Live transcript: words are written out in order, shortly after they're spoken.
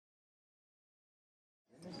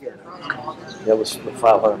That was the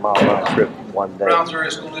 500-mile round trip one day. Brownsville Area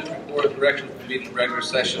School District Board of Directors will meet in regular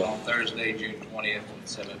session on Thursday, June 20th at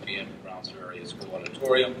 7 p.m. at Brownsville Area School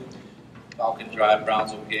Auditorium, Falcon Drive,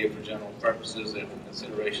 Brownsville, PA, for general purposes and for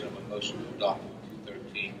consideration of a motion to adopt the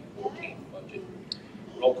 2013-14 budget.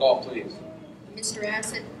 Roll call, please. Mr.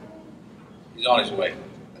 Assett? He's on his way. Okay.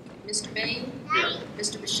 Mr. Bain? Here.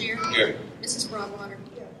 Mr. Bashir? Here. Mrs. Broadwater?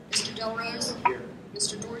 Here. Mr. Delrose? Here.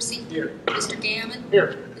 Mr. Dorsey? Here. Mr. Gammon?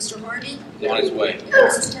 Here. Mr. Hardy? He's on his way. And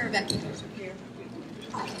Mrs. Terabecki? Here.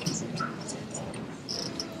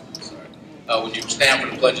 Would you stand for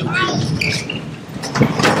the Pledge of Allegiance?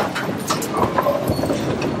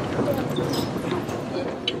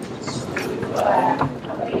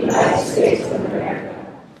 United States of America,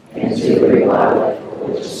 and to the republic for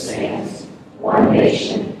which it stands, one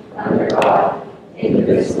nation, under God,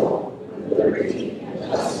 indivisible, with liberty and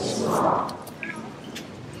justice for all.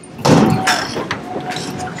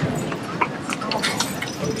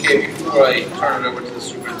 Okay, before I turn it over to the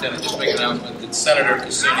superintendent, just make an announcement that Senator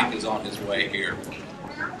Kusunik is on his way here.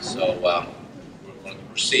 So we're going to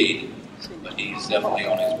proceed, but he's definitely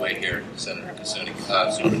on his way here, Senator Kusunik.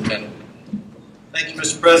 Superintendent. Thank you,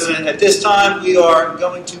 Mr. President. At this time, we are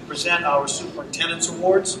going to present our Superintendent's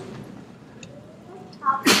Awards.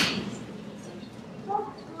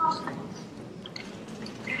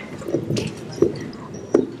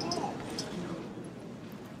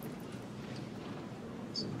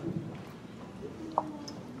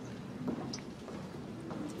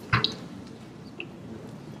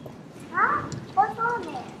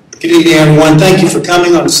 Good evening, everyone. Thank you for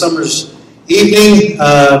coming on a summer's evening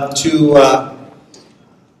to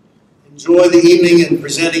enjoy the evening and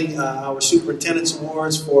presenting our Superintendent's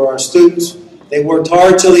Awards for our students. They worked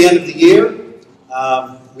hard till the end of the year.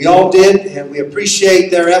 We all did, and we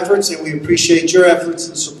appreciate their efforts, and we appreciate your efforts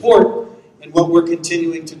and support in what we're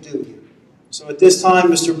continuing to do here. So at this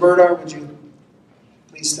time, Mr. Berdar, would you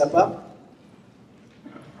please step up?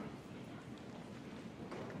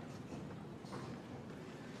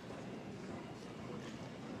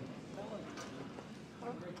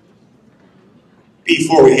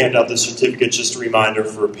 Before we hand out the certificate, just a reminder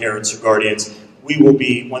for parents or guardians, we will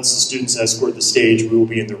be, once the students escort the stage, we will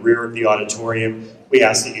be in the rear of the auditorium. We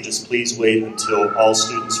ask that you just please wait until all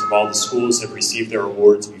students from all the schools have received their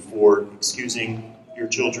awards before excusing your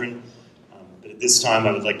children. But at this time,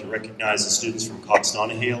 I would like to recognize the students from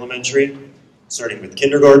Cox-Donahay Elementary, starting with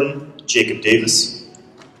kindergarten, Jacob Davis.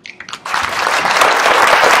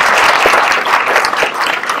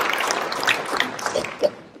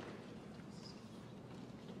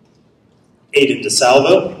 Aiden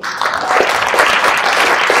DeSalvo.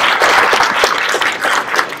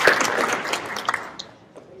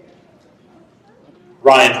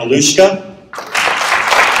 Ryan Halushka.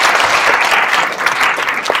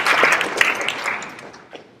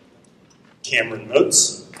 Cameron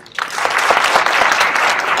Motes.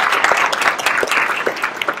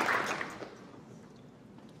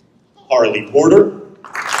 Harley Porter.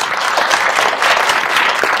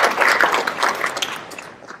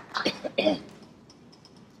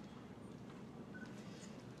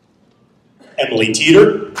 Emily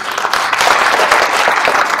Teeter.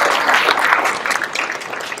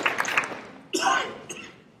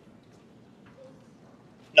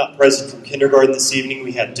 Not present from kindergarten this evening,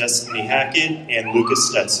 we had Destiny Hackett and Lucas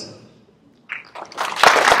Stetson.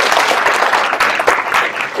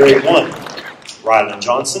 Grade 1, Rylan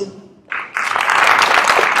Johnson.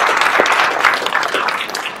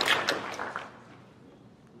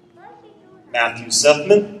 Matthew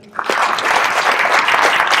Sethman.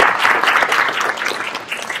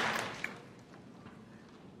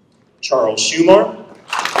 Charles Schumar.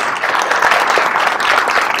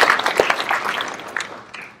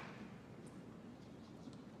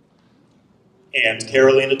 And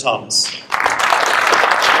Carolina Thomas.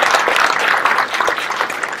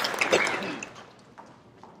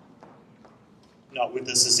 Not with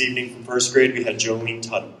us this evening from first grade, we had Jolene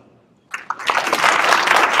Tuttle.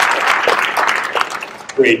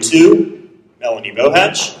 Grade 2, Melanie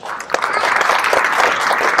Bohatch.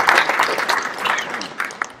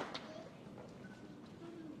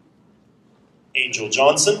 Angel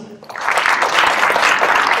Johnson.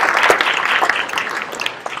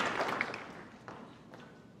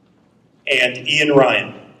 And Ian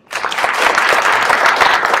Ryan.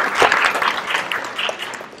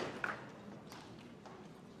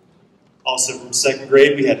 Also from second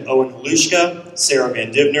grade, we had Owen Halushka, Sarah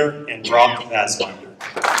Van Divner, and Brock Vasbinder.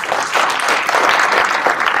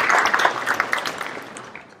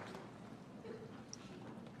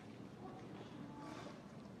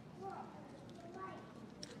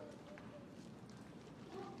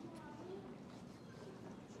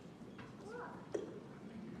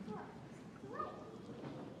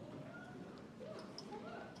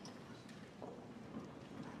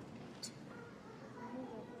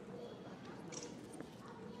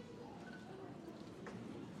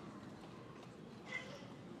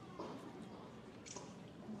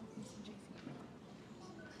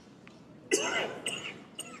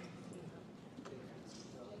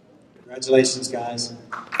 Congratulations, guys.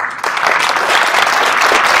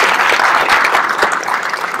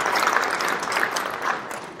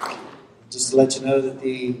 Just to let you know that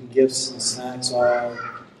the gifts and snacks are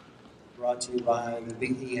brought to you by the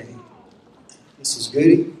BEA. Mrs.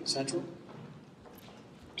 Goody, Central.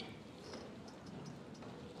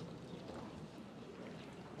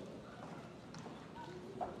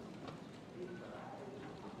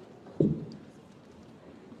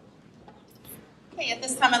 Okay, at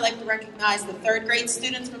this time I'd like to recognize the third grade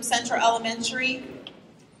students from Central Elementary.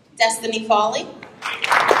 Destiny Foley.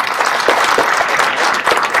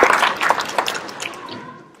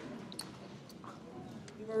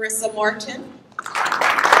 Marissa Martin.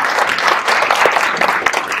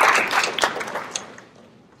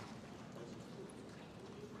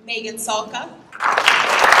 Megan Salka.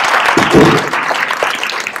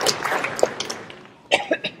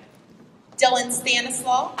 Dylan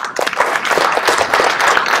Stanislaw.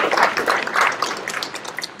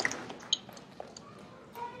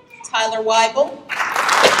 Tyler Weibel.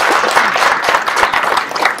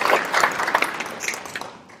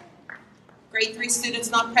 Grade 3 students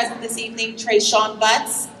not present this evening, Trayshawn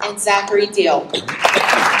Butts and Zachary Deal.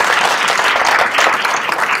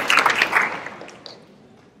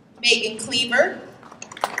 Megan Cleaver.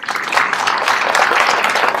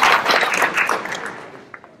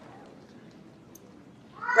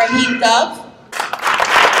 Raheem Dove.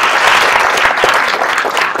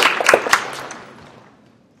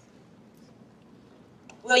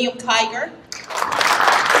 William Kiger.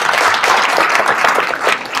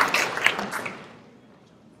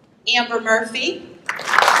 Amber Murphy.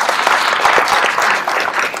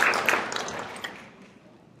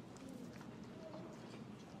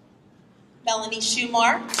 Melanie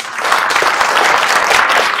Schumar.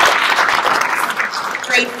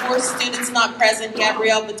 Grade 4 students not present,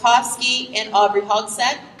 Gabrielle Batovsky and Aubrey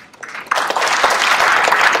Hogsett.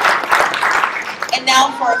 And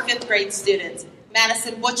now for our 5th grade students,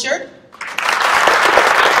 Madison Butchard.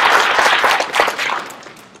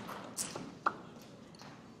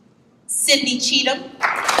 Sydney Cheatham.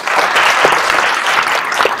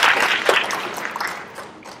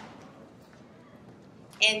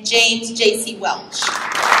 And James J.C. Welch.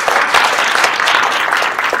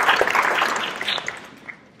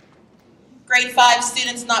 Grade 5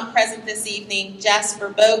 students not present this evening, Jasper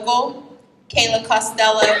Bogle, Kayla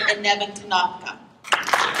Costello, and Nevin Tanaka.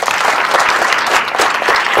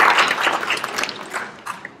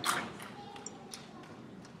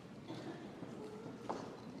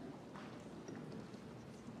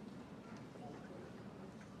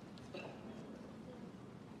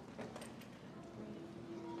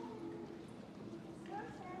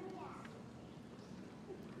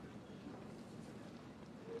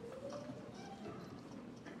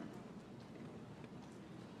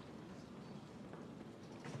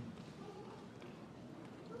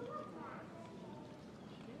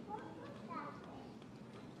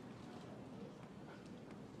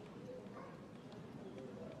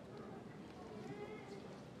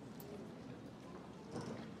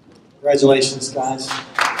 Congratulations, guys.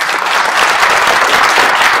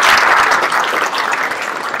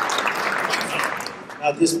 Now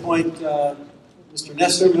at this point, Mr.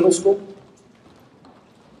 Nestor, middle school.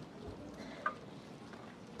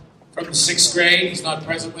 From the 6th grade, he's not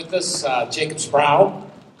present with us, Jacob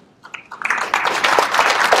Sproul.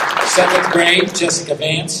 7th grade, Jessica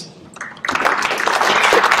Vance.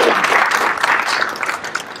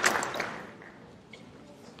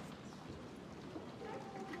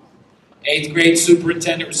 8th grade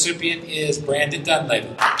superintendent recipient is Brandon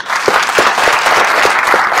Dunleavy.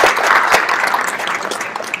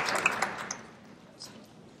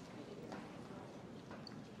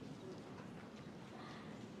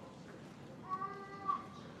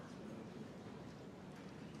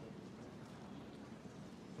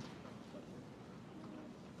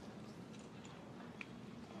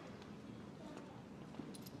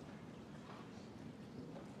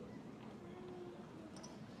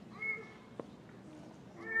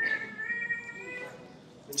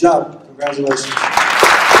 Good job. Congratulations.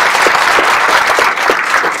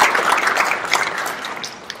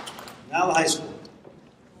 Now the high school.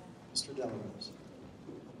 Mr. Delarose.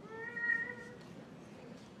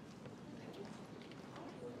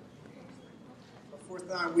 For 4th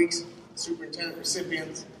 9 weeks, superintendent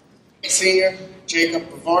recipients, senior Jacob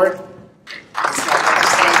Bavard.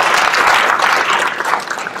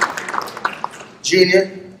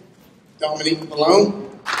 Junior Dominique Malone.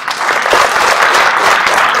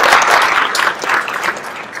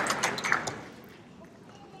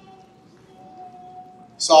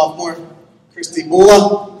 Sophomore, Christy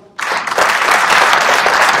Bula.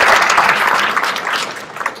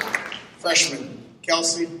 freshman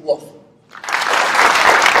Kelsey Wolf.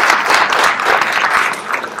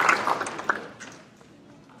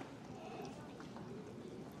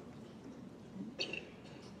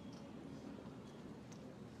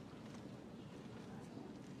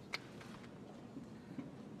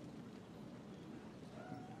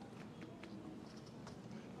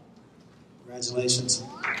 Congratulations.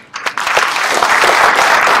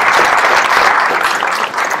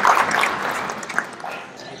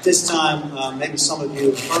 At this time, maybe some of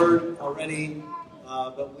you have heard already,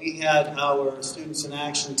 but we had our Students in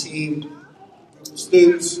Action team, a group of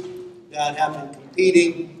students that have been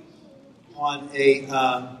competing on a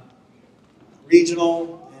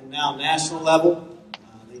regional and now national level.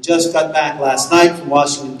 They just got back last night from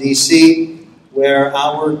Washington, D.C., where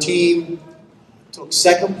our team took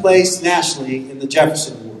second place nationally in the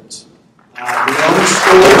Jefferson Awards. The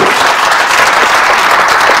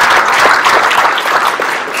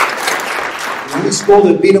only school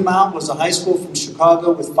that beat them out was a high school from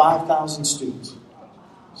Chicago with 5,000 students.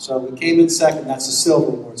 So we came in second. That's a silver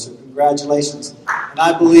award, so congratulations. And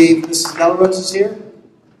I believe Mrs. Delarose is here.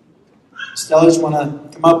 Stella, you want to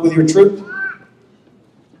come up with your troop?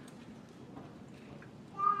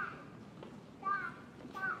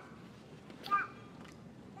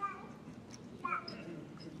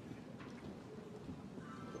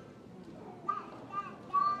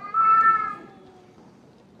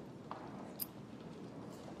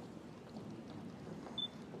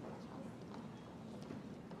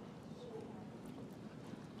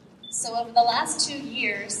 So over the last 2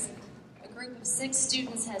 years, a group of 6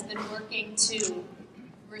 students has been working to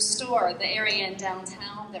restore the area in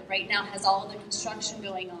downtown that right now has all the construction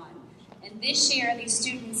going on. And this year, these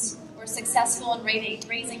students were successful in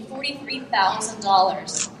raising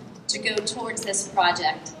 $43,000 to go towards this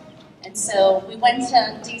project. And so we went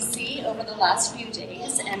to D.C. over the last few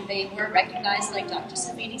days, and they were recognized, like Dr.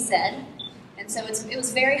 Savini said. And so it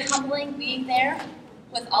was very humbling being there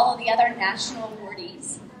with all of the other national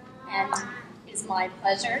awardees. And it is my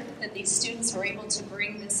pleasure that these students were able to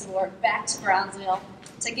bring this award back to Brownsville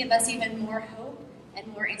to give us even more hope and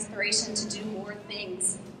more inspiration to do more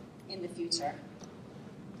things in the future.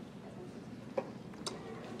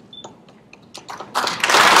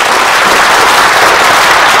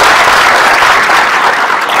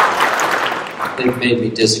 They've made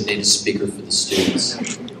me designated speaker for the students.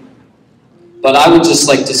 But I would just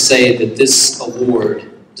like to say that this award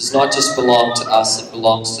does not just belong to us, it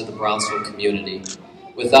belongs to the Brownsville community.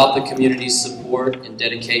 Without the community's support and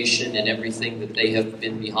dedication and everything that they have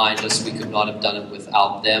been behind us, we could not have done it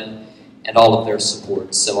without them and all of their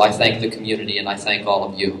support. So I thank the community and I thank all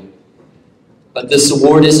of you. But this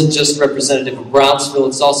award isn't just representative of Brownsville,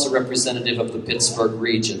 it's also representative of the Pittsburgh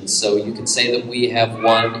region. So you can say that we have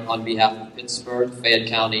won on behalf of Pittsburgh, Fayette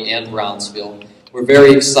County, and Brownsville. We're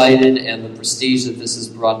very excited and the prestige that this has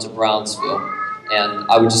brought to Brownsville. And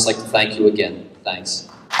I would just like to thank you again. Thanks.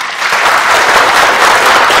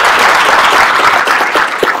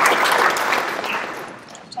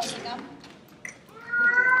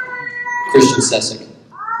 Christian Sessick.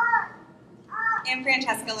 And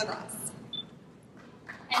Francesca LaGrosse.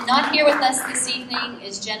 And not here with us this evening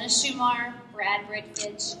is Jenna Schumar, Brad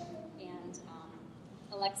Brickfitch, and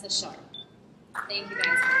Alexa Sharp. Thank you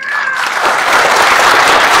guys.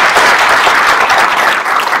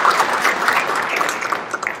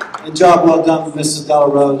 A job well done, Mrs.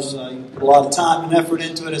 Delarose. You put a lot of time and effort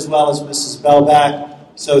into it, as well as Mrs. Bellback.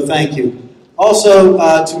 So thank you. Also,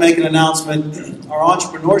 to make an announcement, our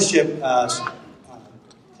entrepreneurship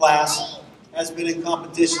class has been in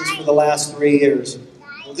competitions for the last 3 years.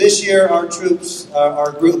 Well, this year, our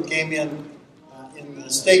group came in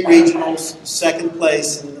the state regionals, second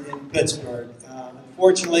place in Pittsburgh.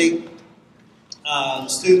 Unfortunately, the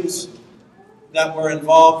students that were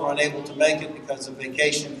involved were unable to make it because of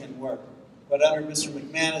vacation and work. But under Mr.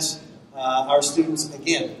 McManus, our students,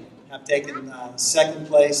 again, have taken second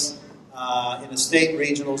place in the state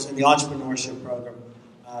regionals in the entrepreneurship program.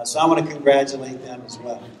 So I want to congratulate them as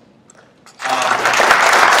well.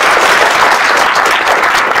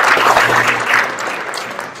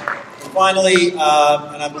 And finally, and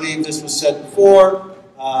I believe this was said before,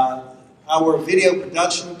 our video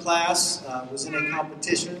production class was in a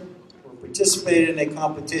competition, or participated in a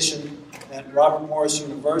competition at Robert Morris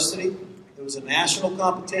University. It was a national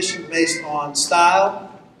competition based on style,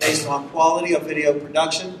 based on quality of video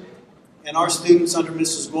production. And our students under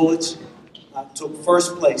Mrs. Gulich took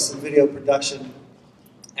first place in video production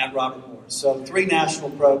at Robert Morris. So 3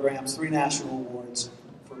 national programs, 3 national awards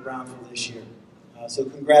for Brownsville this year. So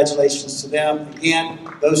congratulations to them. Again,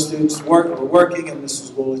 those students were working, and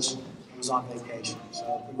Mrs. Gulich was on vacation.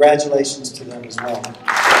 So congratulations to them as well.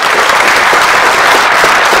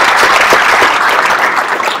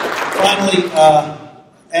 Finally,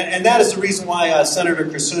 and that is the reason why Senator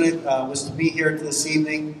Krasunik was to be here this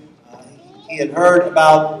evening. He had heard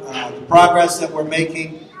about the progress that we're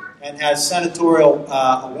making and has senatorial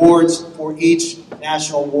awards for each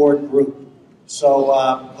national award group. So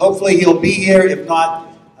hopefully he'll be here. If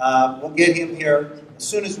not, we'll get him here as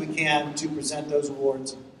soon as we can to present those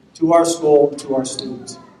awards to our school and to our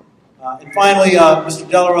students. And finally, Mr.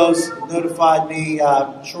 Delarose notified me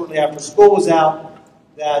shortly after school was out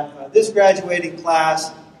that this graduating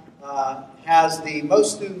class has the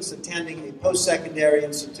most students attending a post-secondary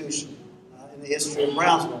institution in the history of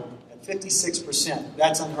Brownsville at 56%.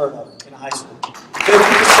 That's unheard of in a high school. 50%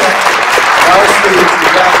 of our students who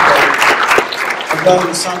graduate are going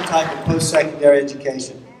to some type of post-secondary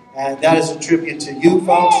education. And that is a tribute to you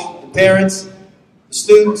folks, the parents, the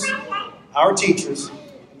students, our teachers,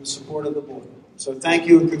 and the support of the board. So thank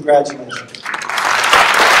you and congratulations.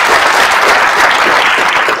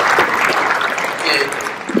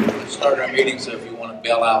 Let's start our meeting, so if you want to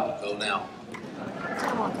bail out, go now.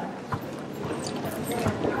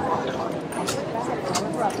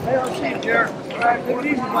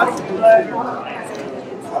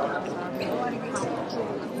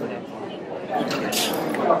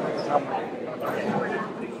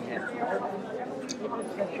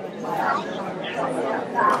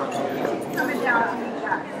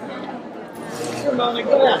 Come on,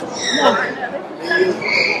 go out.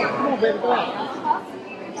 Come on, baby, go out.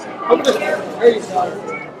 Over this way. There you go.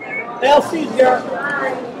 Elsie's here.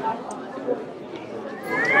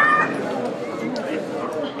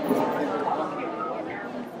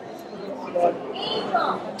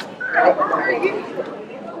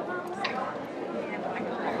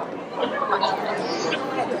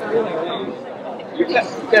 You got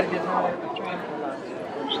to get her a tranquilizer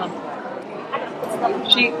or something.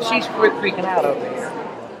 She's freaking out over here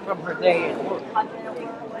from her day at work.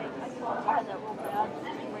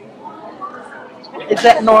 Is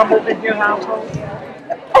that normal in your household?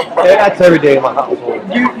 Yeah, that's every day in my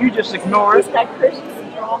household. You just ignore it? So you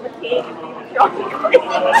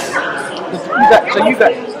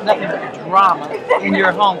got nothing but drama in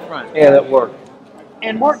your home front? And at work.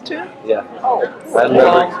 And work too? Yeah. Oh. I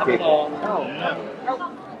never escape. Oh,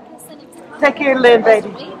 no. Take care, Lynn, baby.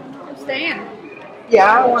 I'm staying.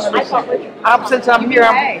 Yeah, I want to listen. Since I'm here,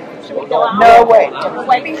 Should we go out? No way.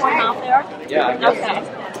 Wait, going out there? Yeah. Okay.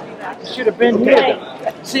 Should have been here.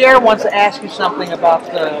 Sierra wants to ask you something about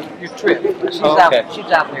your trip. She's out. She's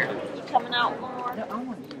out there. You coming out more?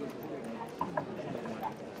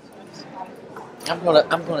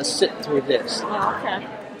 I'm gonna sit through this. Oh, okay.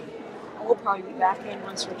 We'll probably be back in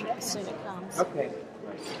once as soon as it comes. Okay.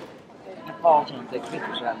 Paul's gonna take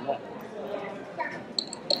pictures out of that.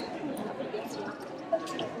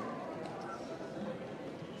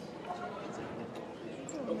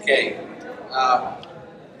 Okay.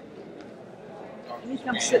 Let me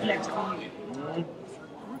come sit next to you.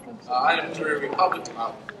 Item 3,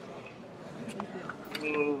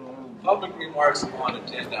 public remarks on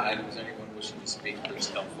agenda items. Anyone wishing to speak, please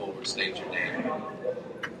come forward, state your name,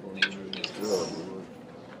 nature of business.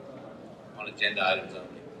 On agenda items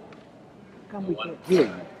only. Come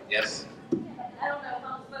here. Yes? I don't know if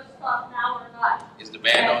I'm supposed to talk now or not. Is the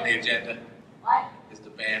band on the agenda? What? Is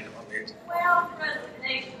the band on the agenda? Well,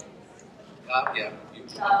 resignation. Yeah.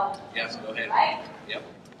 So, yes, go ahead. Right? Yep.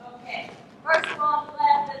 Okay. First of all, I'm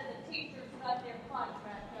glad that the teachers got their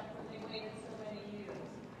contract after they waited so many years.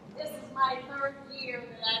 This is my 3rd year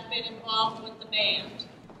that I've been involved with the band.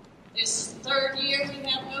 This 3rd year, we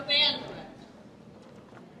have no band director.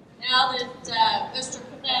 Now that Mr.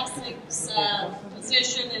 Kovasik's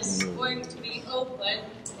position is going to be open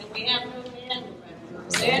and we have no band director,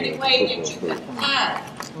 is there any way that you could hire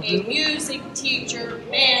a music teacher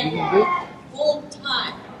band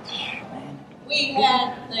full-time? We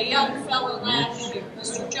had the young fellow last year,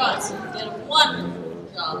 Mr. Johnson, did a wonderful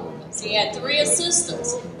job. He had 3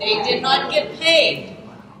 assistants. They did not get paid.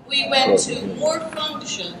 We went to more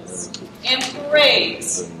functions and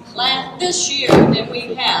parades this year than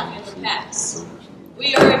we have in the past.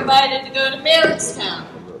 We are invited to go to Meritstown.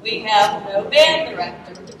 We have no band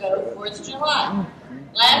director to go to 4th of July.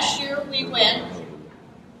 Last year we went,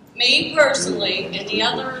 me personally and the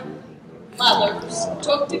other mothers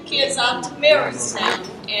took the kids out to Meritstown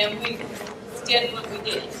and we did what we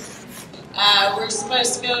did. We're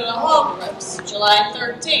supposed to go to the Hall Groups July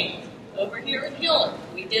 13th over here in Hillard.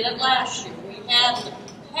 We did it last year. We had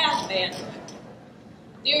band director.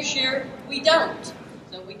 This year we don't,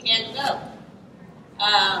 so we can't go.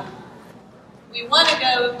 We want to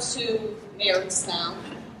go to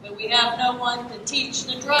Herald-Standard, but we have no one to teach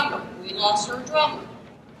the drummer. We lost our drummer.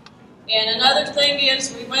 And another thing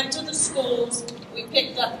is, we went to the schools. We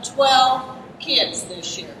picked up 12 kids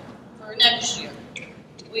this year for next year.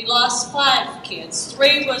 We lost 5 kids.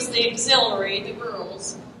 3 was the auxiliary, the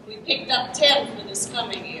girls. We picked up 10 for this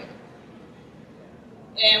coming year.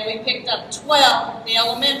 And we picked up 12 in the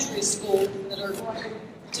elementary school that are going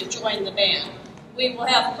to join the band. We will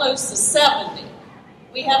have close to 70.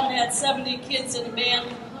 We haven't had 70 kids in a band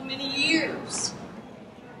for how many years?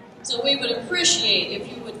 So we would appreciate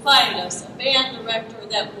if you would find us a band director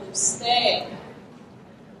that will stay.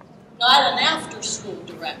 Not an after-school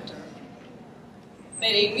director, but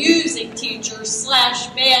a music teacher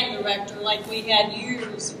 / band director like we had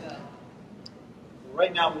years ago.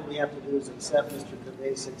 Right now, what we have to do is accept Mr.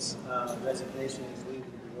 Kavasic's resignation as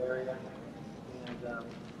leaving the area. And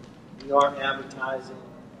we are advertising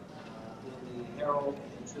in the Herald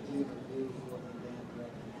and Tribune Review for the band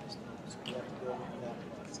director this time. So we have to go through that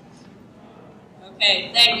process. Okay,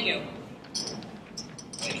 thank you.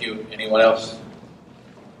 Thank you. Anyone else?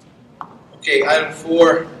 Okay, item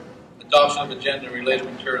 4, adoption of agenda and related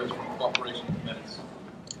materials for incorporation of minutes.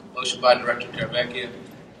 Motion by Director Teravecchia,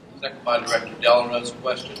 second by Director Delarose.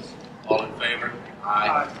 Questions? All in favor?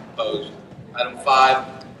 Aye. Opposed? Item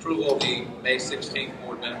 5, approval of the May 16th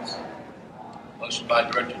board minutes. Motion by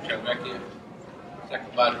Director Teravecchia,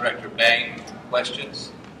 second by Director Bain.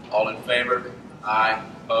 Questions? All in favor? Aye.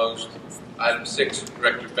 Opposed? Item 6,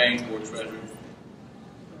 Director Bain, Board Treasurer.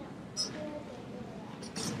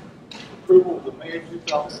 Approval of the May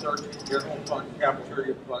 2013 General Fund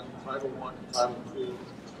Cafeteria Fund Title I and Title II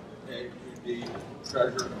APD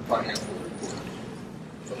Treasurer and Financial Report.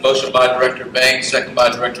 A motion by Director Bain, second by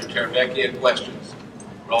Director Teravecchia. Questions?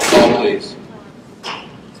 Roll call, please.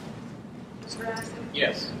 Mr. Ashton?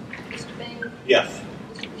 Yes. Mr. Bain? Yes.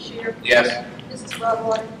 Mr. Bashir? Yes. Mrs.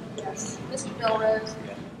 Broadwater? Yes. Mr. Delarose?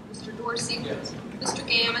 Yes. Mr. Dorsey? Yes. Mr.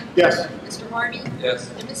 Gammon? Yes. Mr. Harvey? Yes.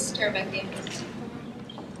 And Mrs. Teravecchia?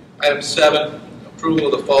 Item 7,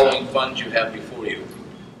 approval of the following funds you have before you.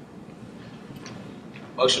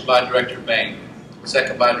 Motion by Director Bain,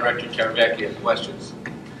 second by Director Teravecchia. Questions?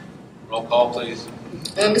 Roll call, please.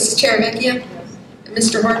 Mrs. Teravecchia?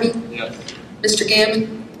 Mr. Harvey? Yes. Mr.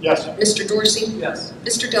 Gammon? Yes. Mr. Dorsey? Yes.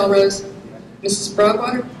 Mr. Delarose? Mrs.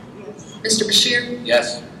 Broadwater? Mr. Bashir?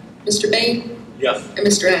 Yes. Mr. Bain? Yes. And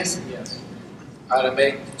Mr. Asson? Yes. Item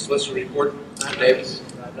 8, solicitor report. Mr. Davis.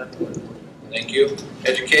 Thank you.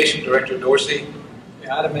 Education Director Dorsey.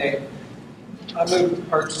 Yeah, item 8. I move to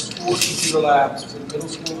purchase 4 computer labs for the middle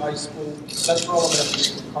school, high school, Central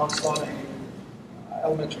Elementary, and Constantine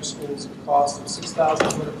elementary schools at a cost of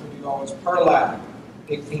 $6,250 per lab,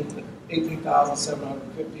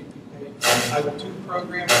 $18,750 to be paid from Title II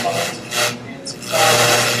program funds, and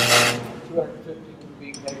 $6,250 to be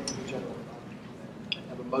paid from the general fund. I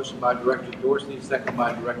have a motion by Director Dorsey, second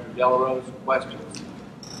by Director Delarose. Questions?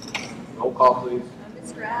 Roll call, please.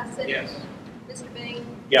 Mr. Asson? Yes. Mr. Bain?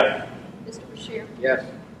 Yes. Mr. Bashir? Yes.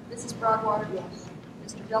 Mrs. Broadwater? Yes.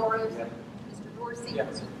 Mr. Delarose? Yes. Mr. Dorsey?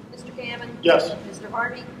 Yes. Mr. Gammon? Yes. Mr.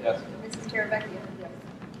 Harvey? Yes. And Mrs. Teravecchia? Yes.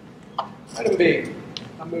 Item B.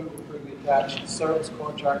 I move to approve the attached service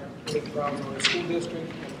contract between the Brownsville School District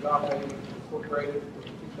and Value Incorporated for the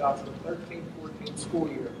 2013-14 school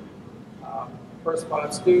year. First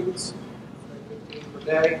 5 students, 15 per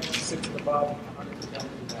day, 6 and above, 110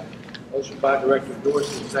 per day. Motion by Director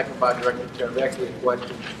Dorsey, second by Director Teravecchia.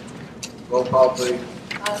 Questions? Roll call, please.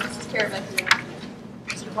 Mrs. Teravecchia?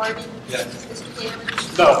 Mr. Harvey? Yes. Mr. Gammon?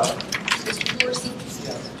 No. Mr. Dorsey?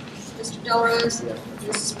 Yes. Mr. Delarose? Yes.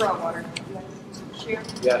 Mrs. Broadwater? Yes. Mr. Bashir?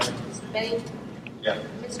 Yes. Mr. Bain? Yes.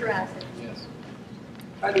 Mr. Asson? Yes.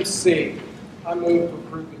 Item C. I move to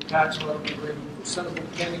approve the attached loan agreement for Central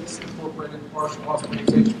Clinics Incorporated Partial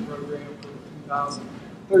Hospitalization Program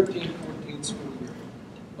for the 2013-14 school year.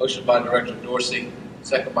 Motion by Director Dorsey,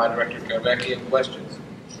 second by Director Teravecchia. Questions?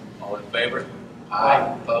 All in favor?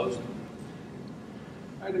 Aye. Opposed?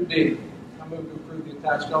 Item D. I move to approve the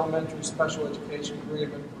attached elementary special education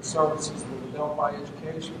agreement for services for the Delphi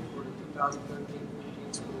Education for the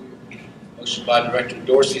 2013-14 school year. Motion by Director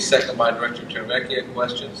Dorsey, second by Director Teravecchia.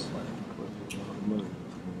 Questions?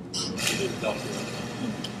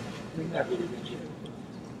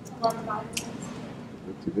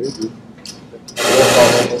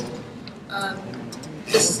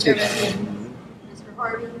 Mrs. Teravecchia? Mr.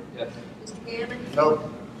 Harvey? Yes. Mr. Gammon? No.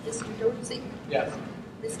 Mr. Dorsey? Yes.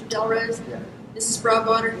 Mr. Delarose? Yes. Mrs.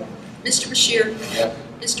 Broadwater? Mr. Bashir? Yes.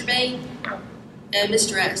 Mr. Bain? And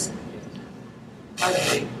Mr. Asson? Item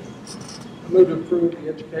D. I move to approve the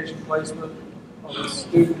education placement of a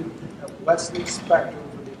student at Wesley Spectrum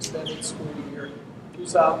for the extended school year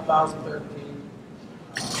 2013,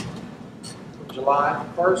 from July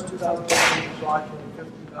 1st, 2013 to July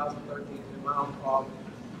 25th, 2013, in the amount of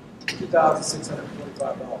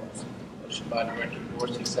 $2,645. Motion by Director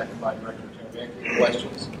Dorsey, second by Director Teravicki.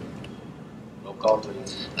 Questions? Roll call,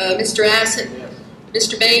 please. Mr. Assett? Yes.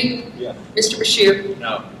 Mr. Bain? Yes. Mr. Bashir?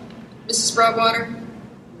 No. Mrs. Broadwater?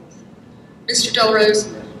 Mr. Delarose?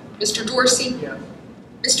 Mr. Dorsey? Yes.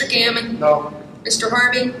 Mr. Gammon? No. Mr.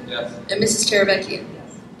 Harvey? Yes. And Mrs. Teravicki?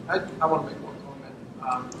 I want to make one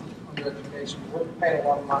comment under education. We're paying a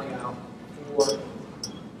lot of money out for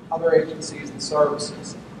other agencies and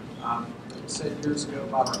services. Like we said years ago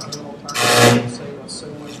about our own alternative, it saved us so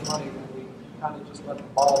much money when we kind of just let the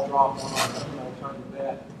ball drop on our own alternative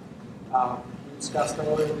debt. We discussed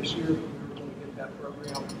earlier this year that we were going to get that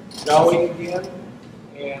program going again,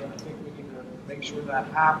 and I think we need to make sure that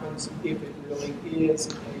happens if it really is a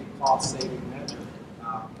cost-saving measure.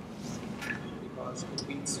 Because it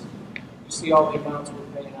beats, you see all the amounts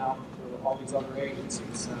we're paying out for all these other agencies.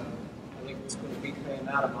 So I think it's going to be paying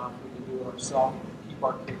that amount. We can do it ourselves and keep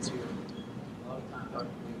our kids here. A lot of times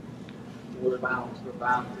we're bound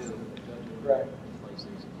to. Right.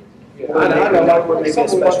 Yeah, I know, like we're making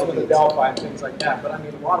special with the Delphi and things like that, but I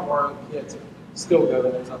mean, a lot of our own kids still go to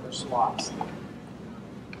those other slots.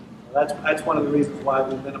 Well, that's one of the reasons why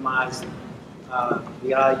we minimized the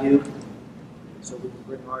IU, so we can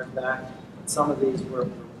bring ours back. But some of these we're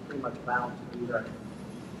pretty much bound to do that.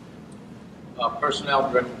 Personnel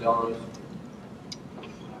Director Delarose.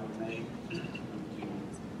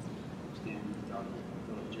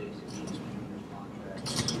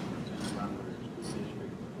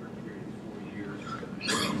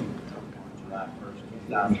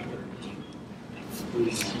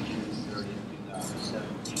 Including on June 30th,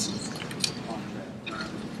 2017, contract terms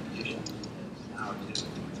and conditions as now exist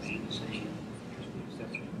remain the same, with the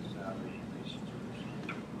exception of the salary increase of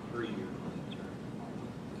 2% per year on the term.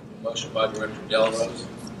 Motion by Director Delarose.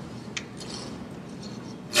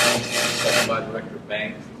 Second by Director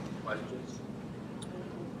Banks. Questions?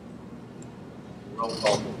 Roll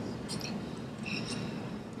call, please.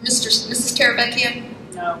 Mrs. Teravicki?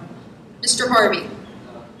 No. Mr. Harvey?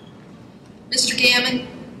 Mr. Gammon?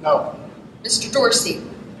 No. Mr. Dorsey?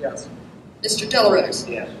 Yes. Mr. Delarose?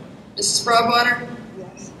 Yes. Mrs. Broadwater?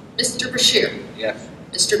 Yes. Mr. Bashir? Yes.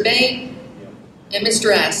 Mr. Bain? And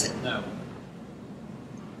Mr. Assett? No.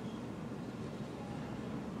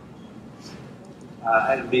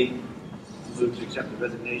 Item B, move to accept the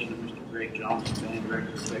resignation of Mr. Greg Johnson, band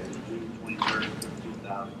director, effective June 23rd,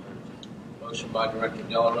 2013. Motion by Director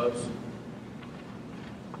Delarose.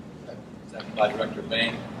 Second by Director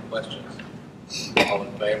Bain. Questions? All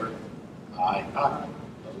in favor? Aye.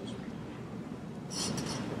 Opposed?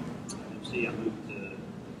 Item C, I move to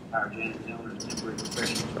hire Janet Tillman as temporary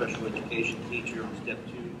professional special education teacher on step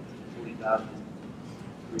 2,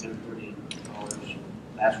 $40,338,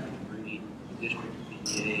 master's degree, district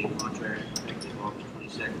PDA contract effective August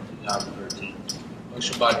 22nd, 2013.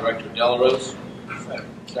 Motion by Director Delarose.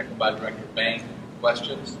 Second by Director Bain.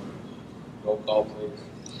 Questions? Roll call, please.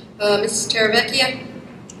 Mrs. Teravicki?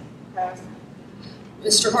 Pass.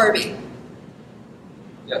 Mr. Harvey?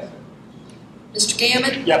 Yes. Mr.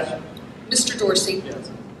 Gammon? Yes. Mr. Dorsey? Yes.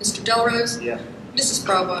 Mr. Delarose? Yes. Mrs.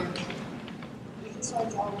 Broadwater?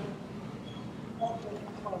 Besides all I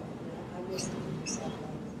missed it for some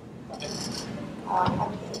reason. I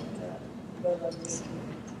can't vote on this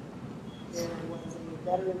committee. There was a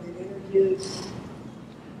veteran that interviewed,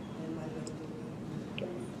 and my vote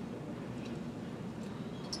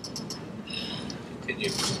Continue.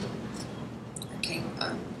 Okay,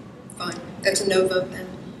 fine. That's a no vote then.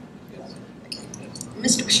 Yes. Okay.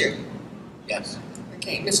 Mr. Bashir? Yes.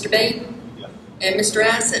 Okay, Mr. Bain? Yes. And Mr.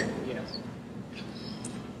 Assett? Yes.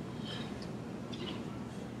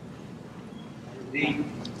 Item D,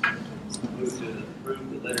 move to approve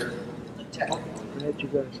the letter.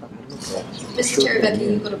 Mrs. Teravicki, you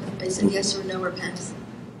going to say yes or no or pass?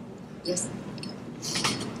 Yes.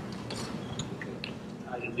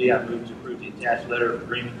 Item B, I move to approve the attached letter of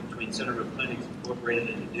agreement between Centerville Clinics Incorporated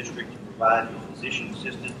and the district to provide a physician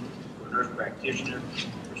assistant for a nurse practitioner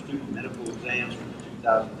for student medical exams for the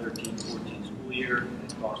 2013-14 school year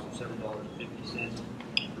at a cost of $7.50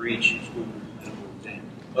 for each school medical exam.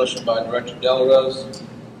 Motion by Director Delarose.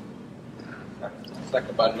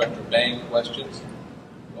 Second by Director Bain. Questions?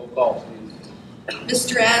 Roll call, please.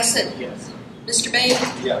 Mr. Assett? Yes. Mr. Bain?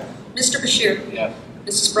 Yes. Mr. Bashir? Yes.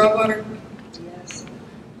 Mrs. Broadwater? yes.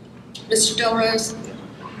 Mr. Delarose?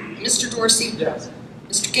 Mr. Dorsey? Yes.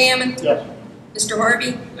 Mr. Gammon? Yes. Mr.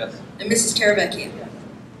 Harvey? Yes. And Mrs. Teravicki?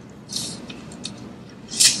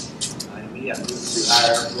 Item E, I move to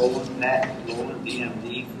hire Roland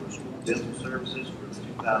DMD for school dental services for the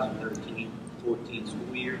 2013-14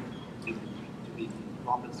 school year to be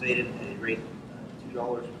compensated at a rate of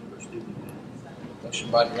 $2 per student. Motion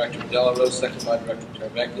by Director Delarose, second by Director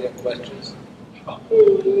Teravecchia. Questions? I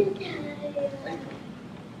would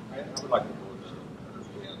like the board to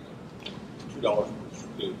understand that $2 per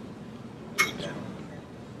student is an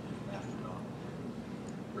astronomical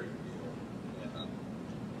great deal.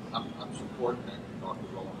 And I'm supporting that, Dr.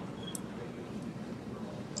 Roland.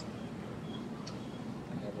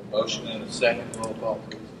 I have a motion and a second. Roll call,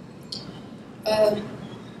 please.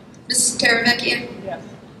 Mrs. Teravecchia? Yes.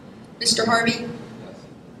 Mr. Harvey?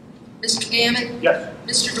 Yes. Mr. Gammon? Yes.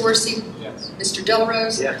 Mr. Dorsey? Yes. Mr.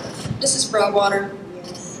 Delarose? Yes. Mrs. Broadwater?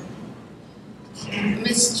 Yes.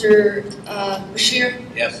 Mr. Bashir?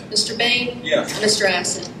 Yes. Mr. Bain? Yes. And Mr.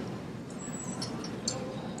 Aston?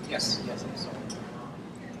 Yes. Yes, I'm sorry.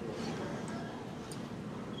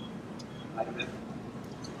 Item F.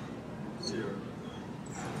 0.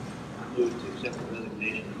 I move to accept the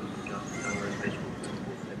resignation of Mr. Johnson Delaware High School principal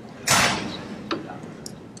effective February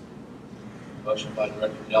 2013. Motion by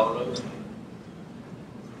Director Delarose.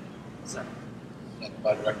 Second. Second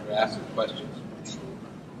by Director Acid. Questions?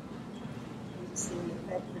 It's in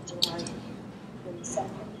effect for July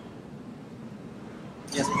 22nd.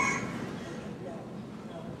 Yes.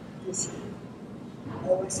 No. Does he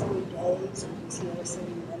owe us any days, or does he owe us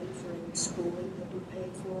any money for any schooling that we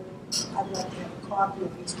paid for? I'd like to have a copy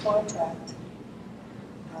of his contract,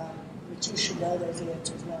 but you should know those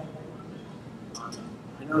answers now.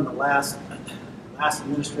 I know the last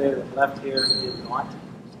administrator that left here did not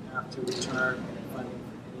have to return funding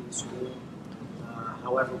for any school.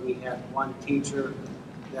 However, we had one teacher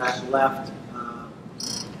that left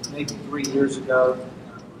maybe 3 years ago,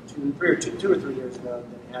 2 or 3 years ago,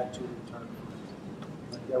 that had to return.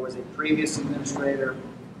 But there was a previous administrator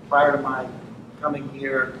prior to my coming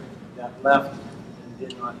here that left and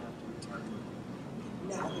did not have to return.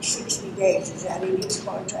 Now, the 60 days, is that in his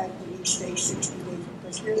contract that he stays 60 days?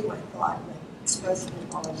 Because here's my thought, and I expressed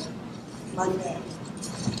it on Monday.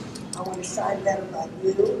 I want to sign letter by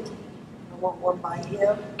you, I want one by him,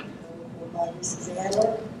 I want one by Mrs.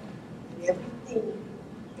 Adler, and everything,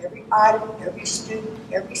 every item, every student,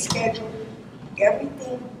 every schedule,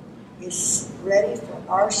 everything is ready for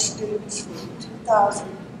our students for the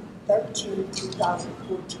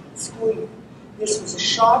 2013-2014 school year. This was a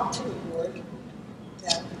shock to the board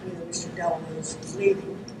that Mr. Delarose was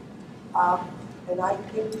leaving. And I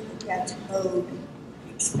think that that's owed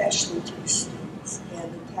especially to the students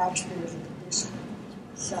and the taxpayers of the district.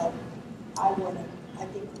 So I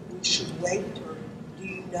think that we should wait, or do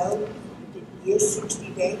you know that it is 60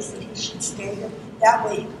 days that he should stay here? That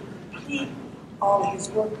way he can complete all of his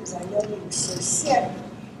work, because I know he was so sick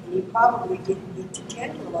and he probably didn't get to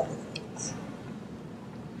tend to a lot of things.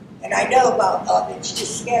 And I know about it's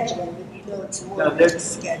just scheduling, but you know it's more than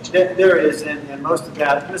scheduling. There is, and most of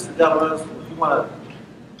that, Mr. Delarose, if you want to.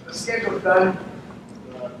 The schedule's done,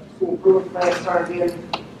 school improvement plan started in,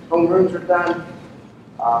 homerooms are done,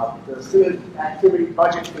 the student activity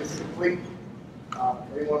budget is complete.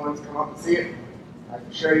 If anyone wants to come up and see it, I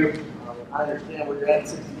can show you. I understand where you're at in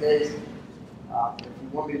 60 days. If you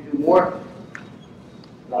want me to do more,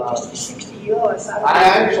 Just the 60 you owe us.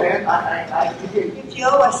 I understand. If you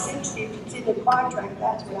owe us 60, if it's in the contract,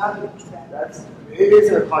 that's what I would expect. It is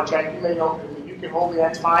in a contract. You may know, you can hold me,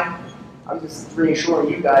 that's fine. I'm just reassuring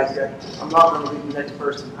you guys that I'm not going to leave the next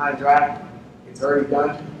person high and dry. It's already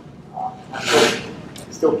done. I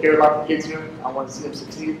still care about the kids here. I want to see them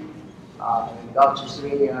succeed. And Dr.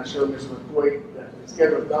 Savini and I showed Mr. McCoy that the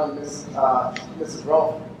schedule is done. Mrs.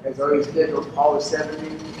 Rolfe has already scheduled all the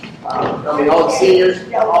 70. All the seniors. I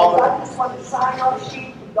just want to sign off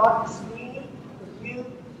sheet from Dr. Savini, from you,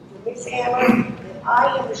 from Ms. Hammer, and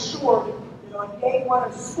I am assured that on day one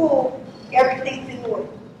of school, everything's in order.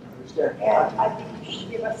 And I think you should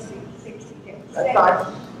give us 60 days. That's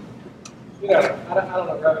fine. Yeah, I don't know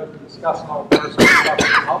whether we're discussing all the first stuff in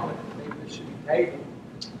public. Maybe this should be tabled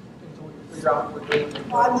until we can figure out what we're doing.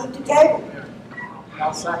 Well, I moved the table. Yeah.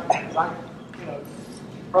 I'll second, because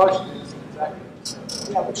the approach is exactly.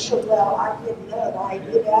 Yeah, but sure, well, I didn't know, and I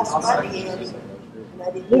did ask my answer, and I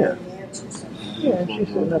didn't get any answers. Yeah, she's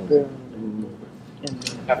sitting up there.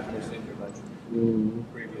 Have to rescind your motion.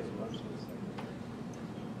 Previous motion.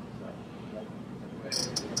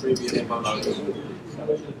 Previous motion.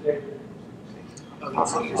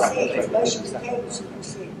 Motion to table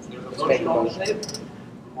supersedes. Motion on the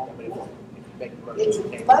table. It's a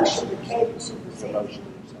motion to table supersedes.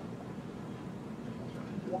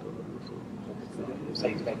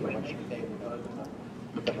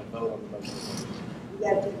 You have to vote on the motion. You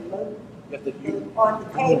have to vote You have to, you, on the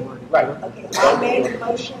table. right. Okay, I made a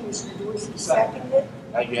motion, Mr. Dorsey seconded.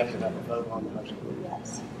 Now you have to have a vote on the motion.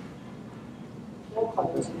 Yes. Roll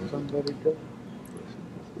call. Somebody go.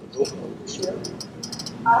 Sure.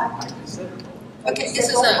 Okay, this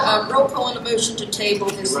is a roll call and a motion to table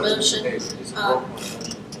this motion. Is this a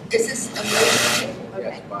motion? Okay.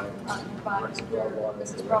 Yes, by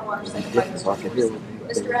Mrs. Broadwater, second by Mr. Dorsey.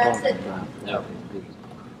 Mr. Assett? No.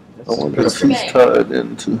 I wonder if Mr. May? he's tied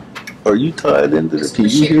into. Are you tied into the? Mr. Can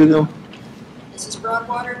you hear them? Mrs.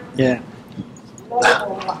 Broadwater? Yeah.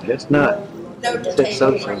 That's not. No to Said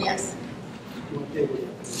so, table, or yes?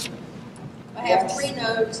 I have 3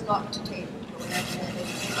 no's not to table. Do we have any?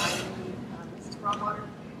 Mrs. Broadwater?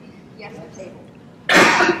 Yes, to table.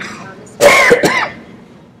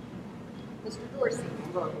 Mr. Dorsey?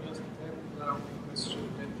 No, this should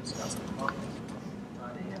have been discussed in Congress.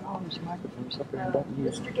 Oh, this microphone's up there. Don't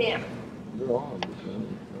use it. Mr. Gammon? They're on.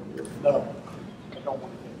 No, I don't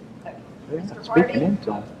want to. They're Mr. not Harvey? speaking into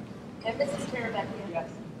them. And Mrs. Terabecchia? Yes.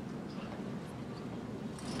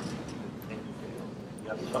 You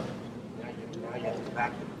have to vote. Now you have to go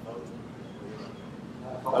back to the vote.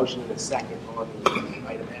 Motion and a second on the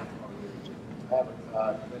item F. I have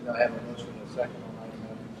a motion and a second on item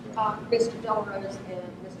F. Mr. Delarose and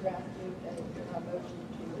Mr. Assett moved a motion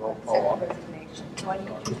to Roll call. accept the resignation. Do I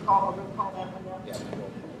need to call a roll call that one now? Yes.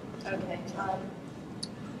 Okay.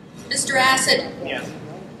 Mr. Assett? Yes.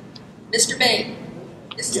 Mr. Bain?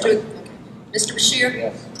 Mrs. Yes. Duke? Okay. Mr. Bashir?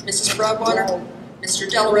 Yes. Mrs. Broadwater? Mr.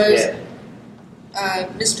 Delarose?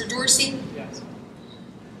 Mr. Dorsey? Yes.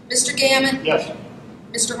 Mr. Gammon? Yes.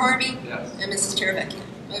 Mr. Harvey? Yes. And Mrs. Terabecchia?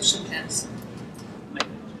 Motion passed.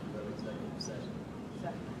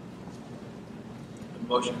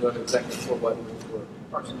 Motion to go into executive for what? For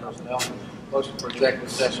personnel. Motion for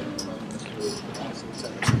executive session from Mr. Assett,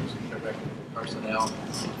 second by Mr. Director for personnel.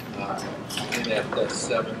 In at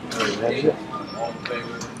 7:38. All in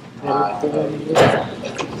favor?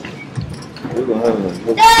 We're gonna have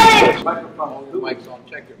a Microphone. Mic's on.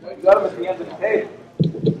 Check your mic. You got them at the end of the table.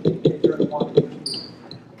 They're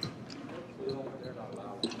not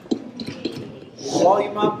allowed.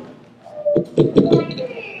 Volume up.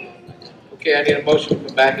 Okay, I need a motion to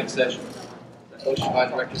come back in session. Motion by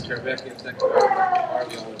Director Terabecchia, second by Director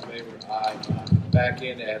Harvey, all in favor? Aye. Back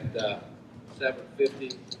in at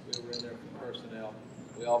 7:50. We were in there for personnel.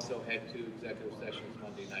 We also had 2 executive sessions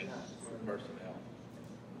Monday night for personnel.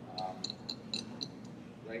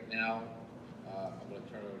 Right now, I'm going to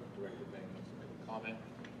turn over to Director Bain to make a comment.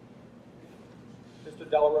 Mr.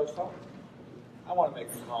 Delarose, I want to make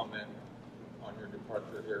a comment on your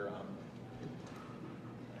departure here.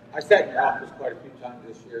 I sat in your office quite a few times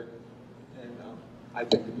this year, and I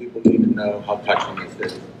think the people need to know how touching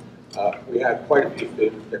this is. We had quite a few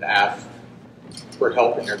students that asked for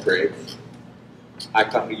help in their grades. I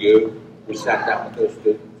come to you, we sat down with those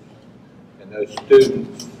students, and those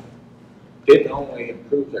students didn't only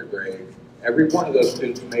improve their grades, every one of those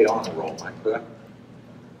students made honor roll, am I correct?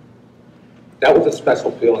 That was a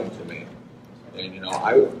special feeling to me. And, you know,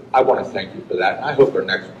 I want to thank you for that. And I hope our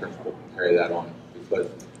next principal can carry that on, because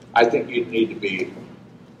I think you need to be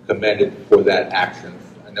commended for that action.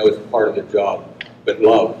 I know it's part of the job, but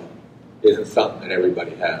love isn't something that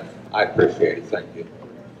everybody has. I appreciate it. Thank you.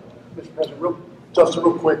 Mr. President,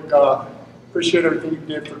 real quick, appreciate everything you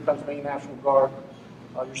did for the Pennsylvania National Guard.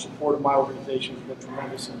 Your support of my organization has been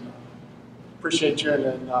tremendous, and appreciate you.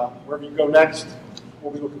 And wherever you go next,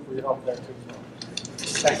 we'll be looking for your help there too.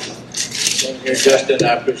 So, thank you. Thank you, Justin.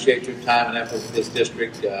 I appreciate your time and effort in this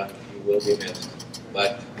district. You will be missed,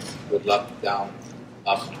 but good luck up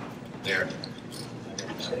there.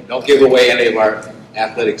 Don't give away any of our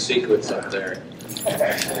athletic secrets up there.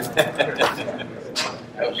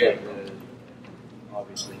 Okay.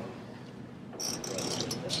 Obviously.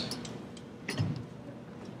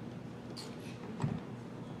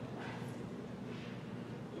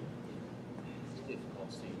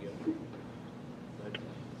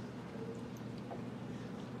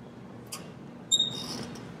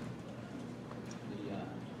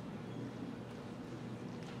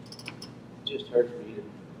 Just hurts me that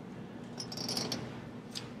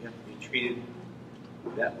you have to be treated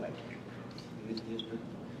that way in this district.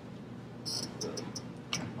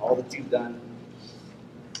 All that you've done,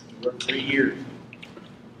 you worked 3 years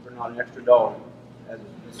for not an extra dollar as an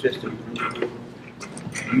assistant principal.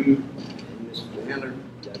 You and Mrs. Handler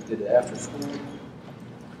did the after school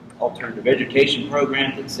alternative education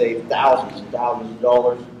program that saved thousands and thousands of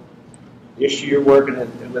dollars. This year working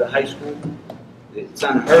with a high school, it's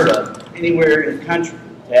unheard of anywhere in the country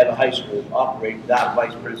to have a high school operate without a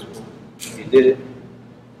vice principal. You did it.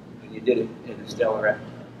 did it in a stellar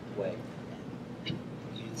way. You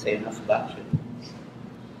didn't say enough about you.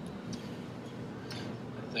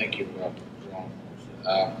 Thank you, Ron.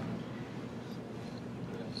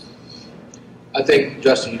 I think,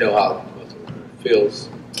 Justin, you know how it feels.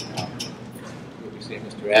 We see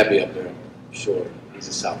Mr. Abbey up there, I'm sure. He's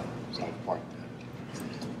a South Park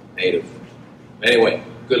native. Anyway,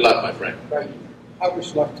 good luck, my friend. Thank you. I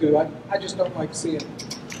wish luck too. I just don't like seeing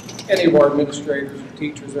any of our administrators or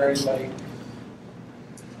teachers or anybody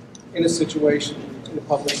in a situation in a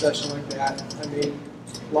public session like that. I mean,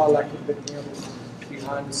 a lot of that could have been handled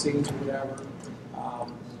behind the scenes or whatever.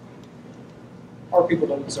 Our people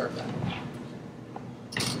don't deserve that.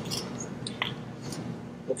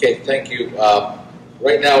 Okay, thank you.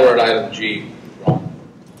 Right now we're at item G. Ron.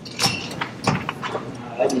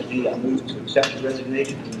 Item G, I move to accept the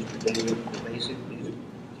resignation of Mr. David Basic,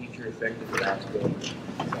 teacher effective Brownsville,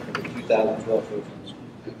 for the 2012 school.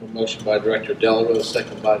 A motion by Director Delarose,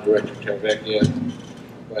 second by Director Teravecchia.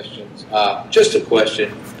 Questions? Just a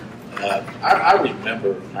question. I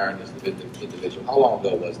remember hiring this individual. How long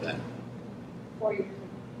ago was that? 4 years.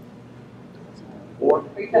 4?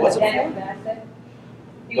 Was it 4?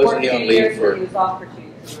 Wasn't he on leave for? He was off for 2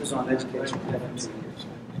 years. He was on education for 2 years.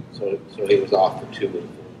 So he was off for 2 weeks.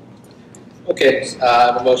 Okay, I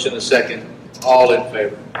have a motion and a second. All in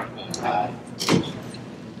favor? Aye.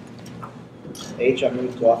 H, I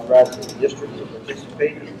move to authorize the district to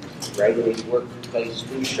participate in the graduate workplace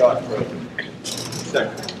school shot program.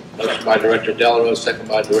 Second. Motion by Director Delarose, second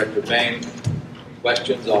by Director Bain.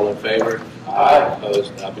 Questions? All in favor? Aye.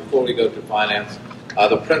 Opposed? Before we go to finance,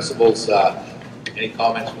 the principals, any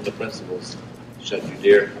comments from the principals? Shut you,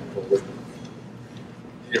 dear.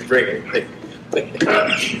 You're bringing it.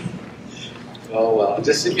 Oh, well,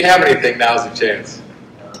 just if you have anything, now's the chance.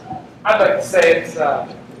 I'd like to say it was a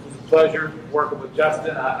pleasure working with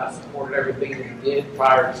Justin. I supported everything that he did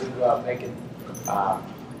prior to making the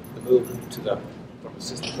move from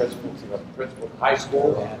assistant principal to the principal of high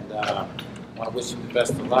school, and I want to wish him the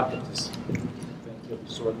best of luck. And just think he'll be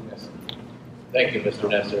sorely missed. Thank you, Mr.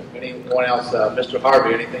 Nestor. Anyone else? Mr.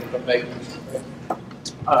 Harvey, anything from Megan?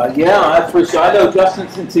 Yeah, I appreciate. I know Justin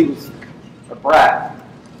since he was a brat.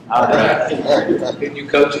 Did you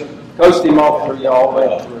coach him? Coached him all the way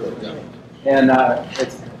through. And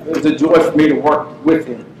it was a joy for me to work with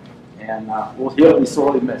him. And he'll be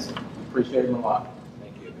sorely missed. Appreciate him a lot.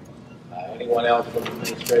 Thank you. Anyone else from the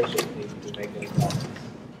administration need to make any comments?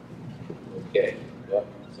 Okay. Yep.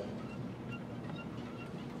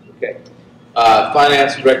 Okay.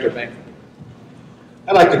 Finance Director Bain.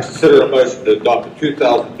 I'd like to consider a motion to adopt the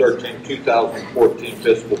 2013-2014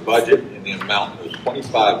 fiscal budget in the amount of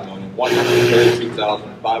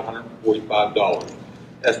 $25,132,545.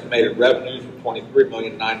 Estimated revenues of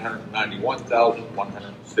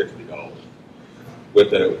 $23,991,160,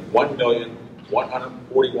 with a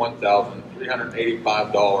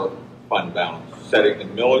 $1,141,385 fund balance, setting the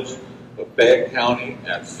millage of Fayette County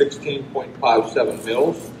at 16.57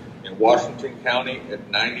 mills, in Washington County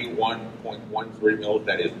at 91.13 mills.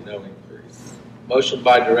 That is no increase. Motion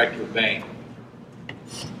by Director Bain.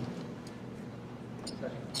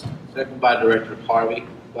 Second by Director Harvey.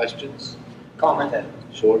 Questions? Comment.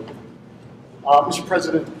 Short. Mr.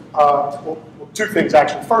 President, well, 2 things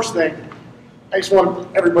actually. First thing, I just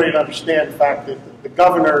want everybody to understand the fact that the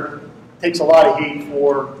governor takes a lot of heat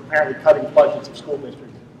for apparently cutting budgets of school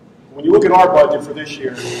districts. When you look at our budget for this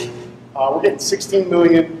year, we're getting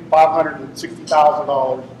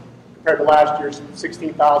 $16,560,000 compared to last year's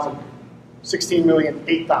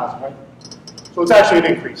 $16,008,000, right? So it's actually an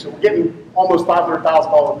increase. So we're getting almost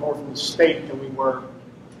 $500,000 more from the state than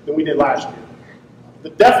we did last year. The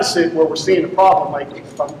deficit where we're seeing the problem, like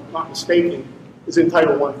if I'm not mistaken, is in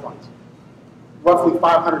Title I funds. Roughly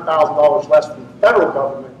 $500,000 less from the federal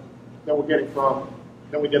government than we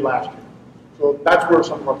did last year. So that's where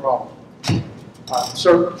some of our problems.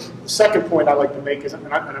 So the second point I'd like to make is, and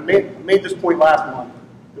I made this point last month,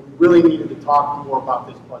 that we really needed to talk more about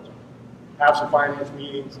this budget. Have some finance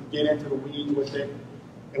meetings, get into the weeds with it,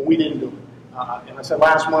 and we didn't do it. And I said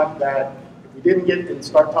last month that if we didn't get and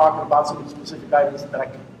start talking about some of the specific items,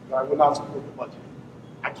 that I would not support the budget.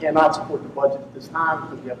 I cannot support the budget at this time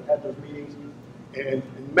because we haven't had those meetings. And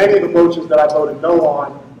many of the motions that I voted no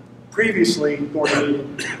on previously during the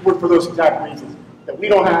meeting were for those exact reasons. That we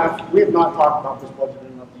have not talked about this budget in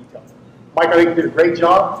enough detail. Mike, I think you did a great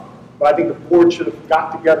job, but I think the board should have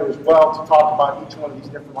got together as well to talk about each one of these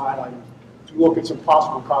different line items, to look at some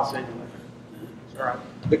possible cost saving measures. All right.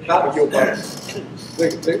 The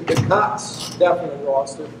cuts definitely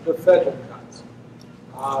lost. They're federal cuts.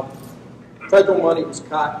 Federal money was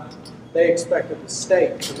cut they expected the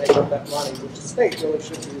state to make up that money, which the state really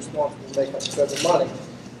should be responsible to make up the federal money.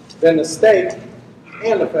 Then the state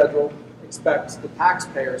and the federal expects the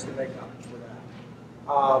taxpayers to make up for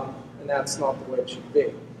that. And that's not the way it should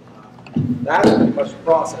be. That's pretty much the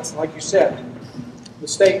process. Like you said, the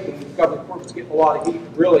state and the government corporates getting a lot of heat.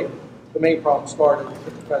 Really, the main problem started at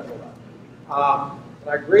the federal level. And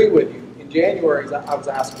I agree with you. In January, I was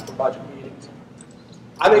asking for budget meetings.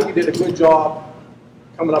 I think you did a good job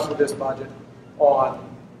coming up with this budget on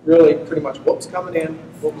really pretty much what was coming in,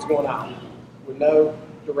 what was going out, with no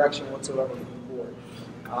direction whatsoever from the board.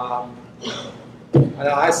 I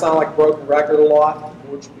know I sound like a broken record a lot. The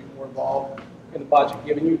board should be more involved in the budget,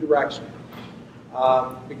 giving you direction.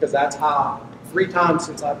 Because that's how, 3 times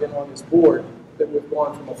since I've been on this board, that we've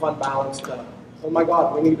gone from a fund balance to, oh my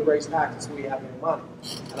God, we need to raise taxes so we have any money.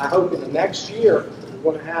 And I hope in the next year,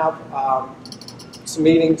 we're going to have some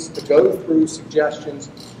meetings to go through suggestions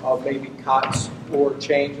of maybe cuts or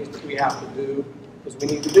changes that we have to do, because we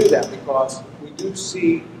need to do that, because we do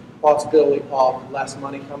see possibility of less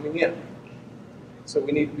money coming in. So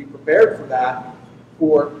we need to be prepared for that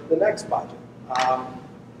for the next budget.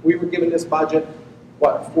 We were given this budget,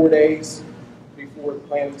 what, 4 days before the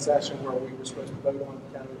planning session where we were supposed to vote on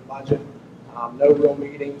the tentative budget. No real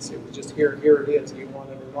meetings. It was just here it is. Do you want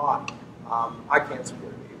it or not? I can't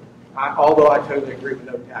support it either. Although I totally agree with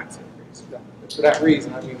no tax increase. For that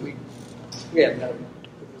reason, I mean, we had no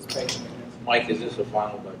participation in this. Mike, is this a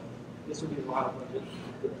final budget? This would be a final budget.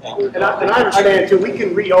 And I understand too, we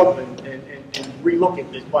can reopen and relook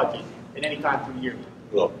at this budget at any time through the year.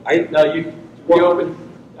 Look, you reopen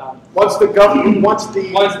once the government, once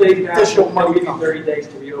the official money give you comes. 30 days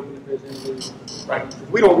to reopen if there's any news. Right.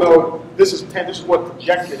 We don't know. This is what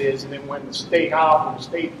projected is, and then when the state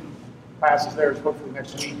passes theirs, hopefully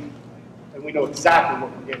next week, and we know exactly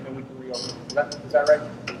what we're getting, then we can reopen. Is that right?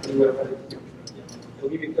 It'll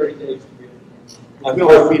give you 30 days to reopen. We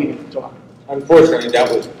don't have a meeting in July. Unfortunately, that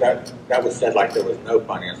was said like there was no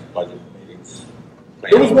financial budget meetings.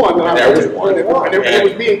 There was one. There was one. And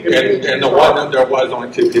the one that there was,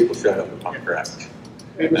 only 2 people showed up, if I'm correct.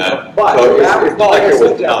 But so that was, it's not like like I it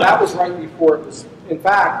said, was done. that was right before it was. In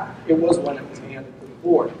fact, it was when it was handed to the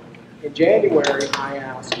board. In January, I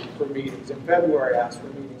asked for meetings. In February, I asked for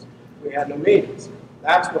meetings. We had no meetings.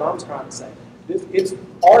 That's what I'm trying to say. It's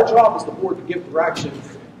our job as the board to give direction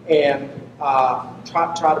and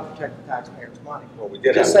try to protect the taxpayers' money. Well, we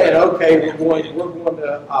did just saying, okay, we're going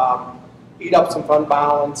to eat up some fund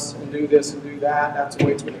balance and do this and do that. That's the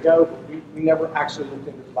way it's going to go. But we never actually looked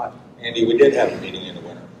into the budget. Andy, we did have a meeting in the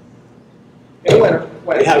winter. In the winter?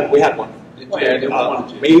 When? We had one.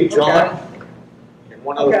 Me, John, and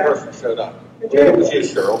one other person showed up. It was you,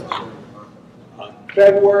 Cheryl.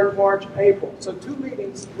 February, March, April. So 2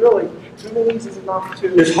 meetings, really, 2 meetings is enough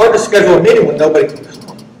to... It's hard to schedule a meeting when nobody can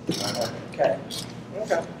come. Okay.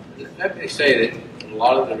 Okay. Let me say that a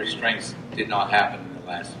lot of the restraints did not happen in the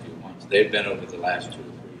last few months. They've been over the last 2 or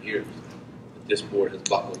 3 years. But this board has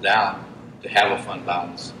buckled down to have a fund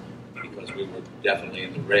balance because we were definitely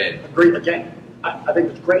in the red. Agreed. Again, I think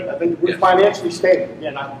it's great. I think we're financially stable.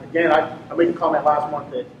 Again, I made a comment last month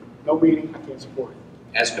that no meeting, I can't support it.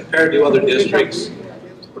 As compared to other districts,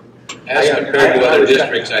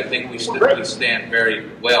 I think we stand very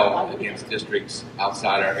well against districts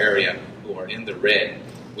outside our area who are in the red.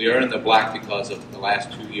 We are in the black because of the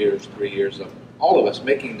last 2 years, 3 years of all of us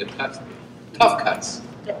making the cuts, tough cuts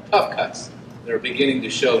that are beginning to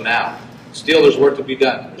show now. Still, there's work to be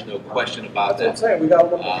done. There's no question about that. That's what I'm saying. We got to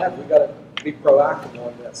look ahead. We got to be proactive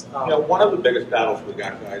on this. One of the biggest battles we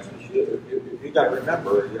got, guys, is you got to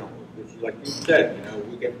remember, like you said,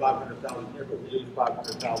 we get 500,000 here, but we lose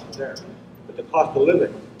 500,000 there. But the cost of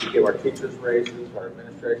living, we give our teachers raises, our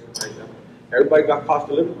administration raises. Everybody got cost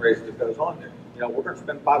of living raises that goes on there. We're going to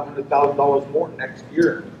spend $500,000 more next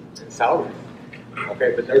year in salaries.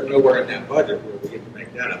 Okay, but there's nowhere in that budget where we get to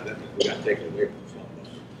make that up. That means we got to take it away from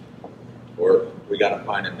someone, or we got to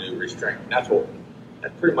find a new restraint. And that's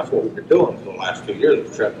pretty much what we've been doing for the last 2 years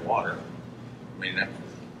of treading water. I mean,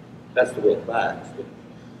 that's the real facts.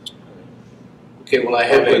 Okay, well, I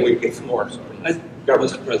have we get some more.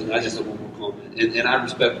 Mr. President, I just have one more comment. And I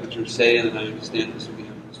respect what you're saying, and I understand this will be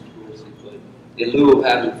Mr. Dorsey, but in lieu of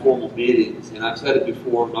having formal meetings, and I've said it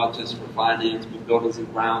before, not just for finance, but buildings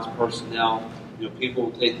and grounds, personnel, people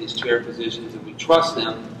will take these chair positions, and we trust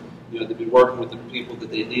them, to be working with the people that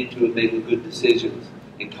they need to and making good decisions,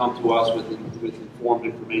 and come to us with informed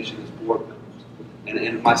information as board members.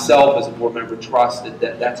 And myself, as a board member, trust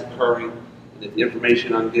that's occurring, and that the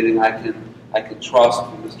information I'm getting, I can trust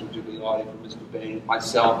from Mr. Gigliotti, from Mr. Bain,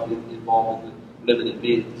 myself involved in the limited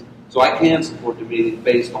meetings. So I can support the meeting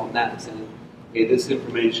based on that, saying, hey, this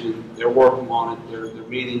information, they're working on it, they're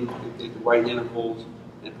meeting at the right intervals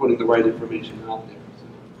and putting the right information out there. So,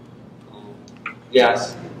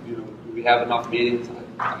 yes, you know, do we have enough meetings?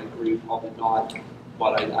 I agree, probably not.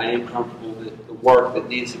 But I am comfortable that the work that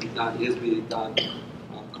needs to be done is being done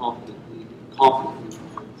confidently. When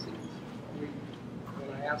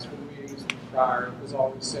I asked for the meetings prior, it was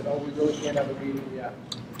always said, oh, we really can't have a meeting yet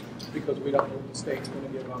because we don't know what the state's going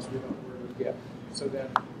to give us, we don't know where to get. So then,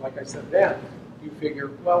 like I said then, you figure,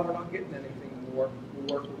 well, we're not getting anything more, we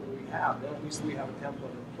work with what we have. Then at least we have a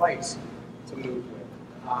template in place to move with.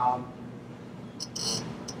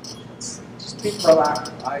 Just be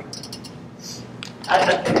proactive.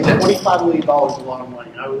 $25 million is a lot of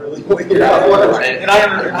money. I really believe And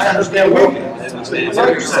I understand what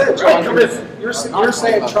like you said, John, you're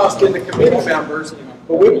saying trust in the committee members,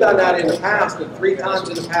 but we've done that in the past, and 3 times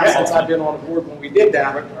in the past since I've been on the board when we did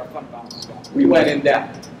that, we went in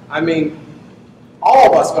depth. I mean,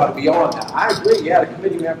 all of us got to be on that. I agree, yeah, the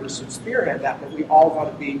committee members should spearhead that, but we all got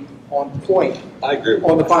to be on point. I agree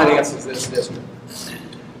on the finances of this district.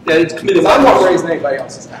 Yeah, it's committee members. I'm not members. raising anybody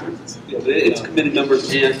else's taxes. Yeah, it's committee members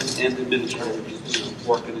and administrators, you know,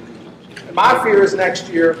 working in conjunction. And my fear is next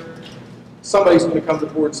year, somebody's going to come to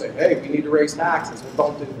the board and say, hey, we need to raise taxes. Well,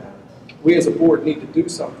 don't do that. We as a board need to do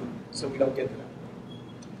something so we don't get to that.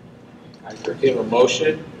 I have a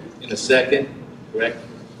motion in a second, correct?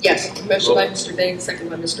 Yes, motion by Mr. Bain, second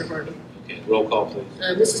by Mr. Harvey. Okay, roll call, please.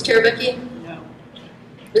 Mrs. Terebecki? No.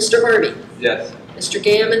 Mr. Harvey? Yes. Mr.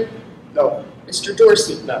 Gammon? No. Mr.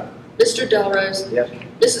 Dorsey? No. Mr. Delrose? Yes.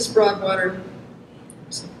 Mrs. Broadwater?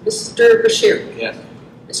 Mr. Bashir? Yes.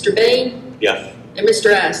 Mr. Bain? Yes. And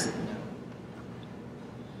Mr. Aston?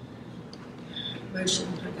 Motion,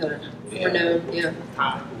 I got it. 4 no, yeah.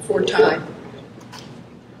 4 tie.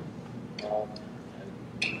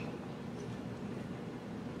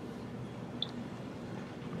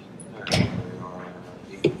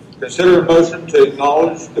 Consider a motion to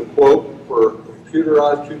acknowledge the quote for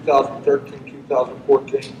computerized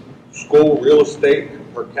 2013-2014 school real estate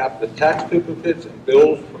and per capita tax duplicates and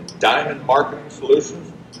bills from Diamond Marketing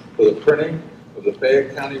Solutions for the printing of the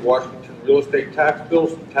Fayette County, Washington real estate tax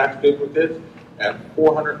bills and tax duplicates at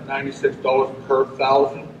 $496 per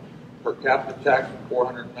thousand per capita tax and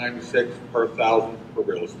 $496 per thousand for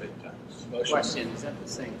real estate tax. Question, is that the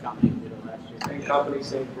same company we did it last year? Same company,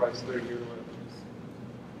 same price, 3-year limit.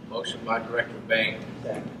 Motion by Director Bain,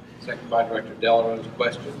 second by Director Delrose.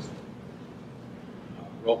 Questions?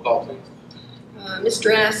 Roll call, please.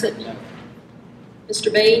 Mr. Assett? No.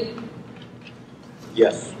 Mr. Bain?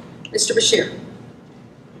 Yes. Mr. Bashir?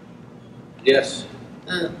 Yes.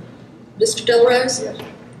 Mr. Delrose? Yes.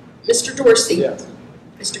 Mr. Dorsey? Yes.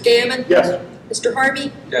 Mr. Gammon? Yes. Mr.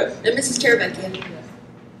 Harvey? Yes. And Mrs. Terebecki? Yes.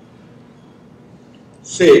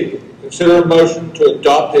 C, consider a motion to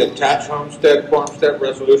adopt the attached homestead farmstead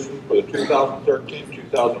resolution for the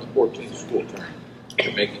 2013-2014 school term.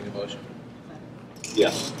 You're making the motion.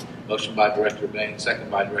 Yes. Motion by Director Bain, second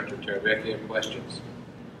by Director Terebecki. Questions?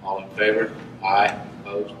 All in favor? Aye.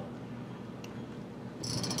 Opposed?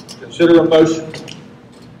 Consider a motion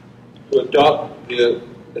to adopt the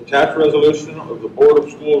attached resolution of the Board of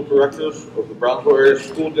School Directors of the Brownsville Area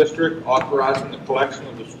School District authorizing the collection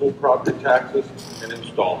of the school property taxes in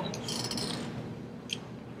installments. You're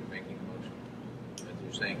making the motion. As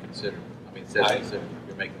you're saying consider. I mean, it says consider.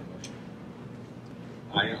 You're making the motion.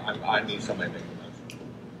 I need somebody to make the motion.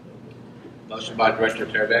 Motion by Director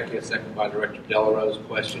Terebecki, second by Director Delrose.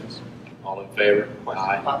 Questions? All in favor?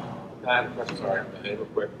 Aye. I have a question. Sorry, go ahead. Real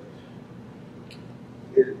quick.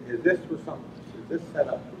 Is this for some? Is this set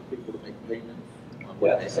up for people to make payments?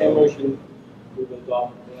 Yeah, the same motion we've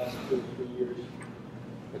adopted the last 2 or 3 years.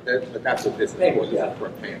 But that's what this is for. This is for a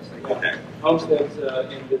payment thing. Okay. Homesteads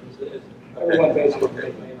and businesses, everyone basically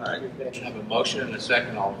pays money. I have a motion and a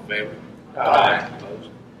second. All in favor? Aye.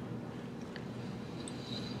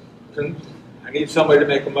 Opposed? I need somebody to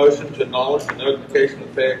make a motion to acknowledge the notification of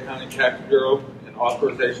the Fayette County Tax Bureau and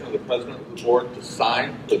authorization of the President of the Board to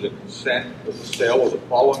sign for the consent of the sale of the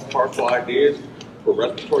following parcel IDs for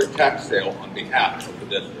respiratory tax sale on behalf of the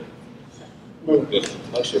district.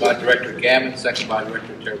 Motion by Director Gammon, second by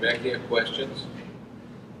Director Terebecki. Questions?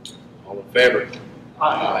 All in favor?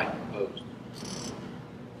 Aye. Opposed?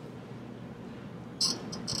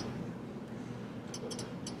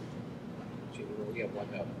 We have one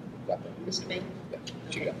no. Got that. Mr. Bain? Yeah,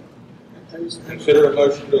 she got it. Consider a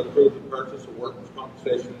motion to approve the purchase of workers'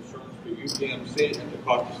 compensation insurance for UPMC at the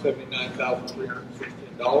cost of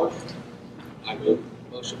 $79,316. I move.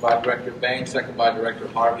 Motion by Director Bain, second by Director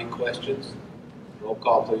Harvey. Questions? Roll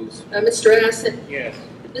call, please. Mr. Assett? Yes.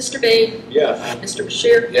 Mr. Bain? Yes. Mr.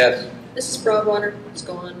 Bashir? Yes. Mrs. Broadwater is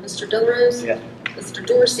gone. Mr. Delarose? Yes. Mr.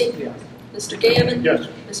 Dorsey? Yes. Mr. Gammon? Yes.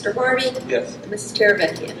 Mr. Harvey? Yes. And Mrs.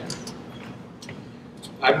 Teravecchia.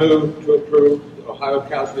 I move to approve the Ohio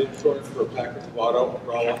Casualty Insurance for a package of auto,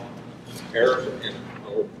 umbrella, errors, and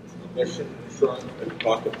omission insurance at a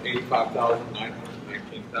cost of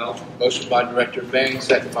 $85,919. Motion by Director Bain,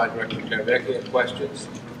 second by Director Teravecchia. Questions?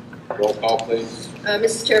 Roll call, please.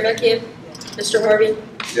 Mrs. Teravecchia? Mr. Harvey?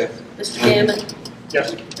 Yes. Mr. Gammon?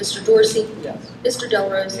 Yes. Mr. Dorsey? Yes. Mr.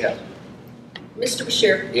 Delarose? Yes. Mr.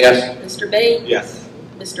 Bashir? Yes. Mr. Bain? Yes.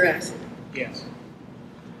 Mr. Assett? Yes.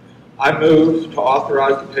 I move to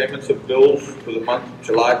authorize the payments of bills for the month of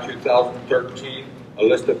July 2013. A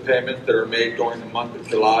list of payments that are made during the month of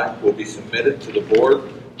July will be submitted to the board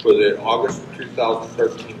for the August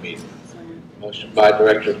 2013 meeting. Motion by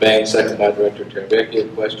Director Bain, second by Director Teravecchia.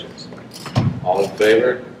 Questions? All in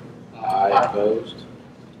favor? Aye. Opposed?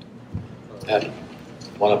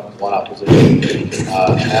 One opposition.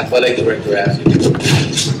 Athletic Director Assett. I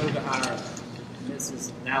move to hire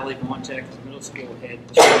Mrs. Natalie Montek as middle school head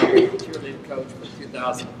cheerleader coach for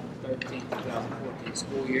 2013-2014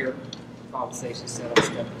 school year. Compensation set on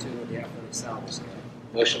step 2 of the athletic salary scale.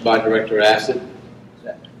 Motion by Director Assett.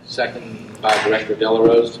 Second by Director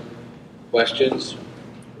Delarose. Questions?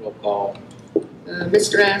 Roll call.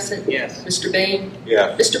 Mr. Assett? Yes. Mr. Bain?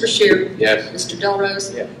 Yes. Mr. Bashir? Yes. Mr.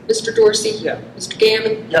 Delarose? Yes. Mr. Dorsey? Yes. Mr.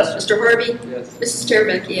 Gammon? Yes. Mr. Harvey? Yes. Mrs.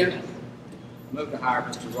 Teravecchia? I move to hire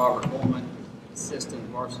Mr. Robert Holman, assistant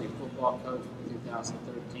varsity football coach for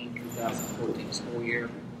 2013-2014 school year.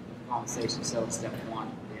 Compensation set on step 1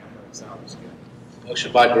 of the athletic salary scale.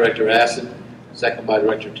 Motion by Director Assett. Second by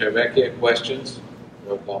Director Teravecchia. Questions?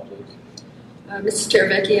 Roll call, please. Mrs.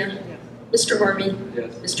 Teravecchia? Mr. Harvey?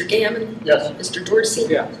 Yes. Mr. Gammon? Yes. Mr. Dorsey?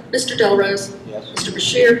 Yes. Mr. Delarose? Yes. Mr.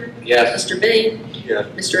 Bashir? Yes. Mr. Bain? Yes.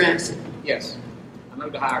 Mr. Assett? Yes. I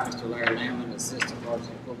move to hire Mr. Larry Lamlin, assistant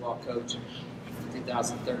varsity football coach for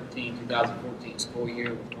 2013-2014 school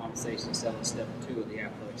year with compensation set on step 2 of the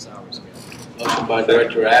athletic salary scale. Motion by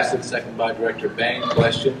Director Assett. Second by Director Bain.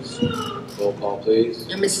 Questions? Roll call, please.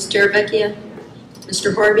 And Mrs. Teravecchia?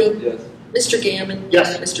 Mr. Harvey? Yes. Mr. Gammon?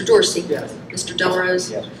 Yes. Mr. Dorsey? Yes. Mr. Delarose?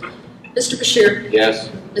 Yes. Mr. Bashir? Yes.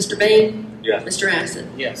 Mr. Bain? Yes. Mr. Assett?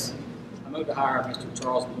 Yes. I move to hire Mr.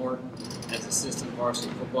 Charles Morton as assistant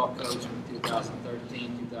varsity football coach for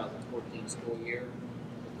 2013-2014 school year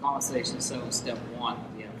with compensation set on step 1 of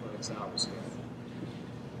the athletic salary scale.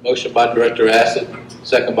 Motion by Director Assett.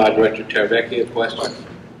 Second by Director Teravecchia. Questions?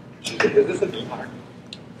 Is this a new hire?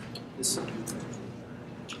 This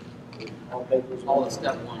all papers. All at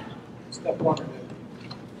step 1. Step 1 or 2.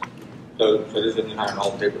 So this is a new hire and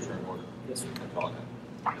all papers are in order? Yes, sir. That's all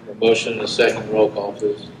I have. A motion and a second. Roll call,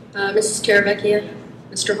 please. Mrs. Teravecchia?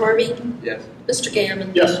 Mr. Harvey? Yes. Mr.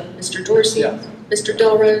 Gammon? Yes. Mr. Dorsey? Yes. Mr.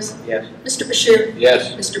 Delarose? Yes. Mr. Bashir?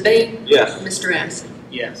 Yes. Mr. Bain? Yes. Mr. Assett?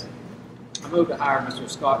 Yes. I move to hire Mr.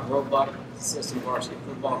 Scott Roebuck as assistant varsity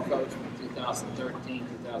football coach for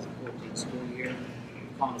 2013-2014 school year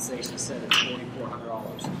with compensation set at $4,400 in the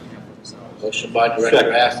athletic salary. Motion by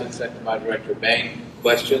Director Assett. Second by Director Bain.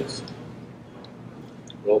 Questions?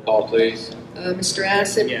 Roll call, please. Mr.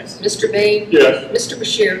 Assett? Yes. Mr. Bain? Yes. Mr.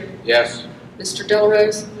 Bashir? Yes. Mr.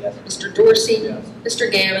 Delarose? Yes. Mr. Dorsey? Yes.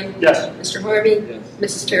 Mr. Gammon? Yes. Mr. Harvey? Yes.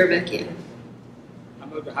 Mrs. Teravecchia? I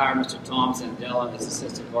move to hire Mr. Tom Zandella as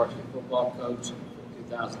assistant varsity football coach for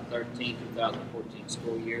 2013-2014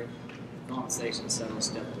 school year with compensation set on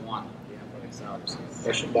step 1 of the athletic salary scale.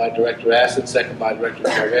 Motion by Director Assett. Second by Director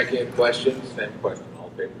Teravecchia. Questions? Same question.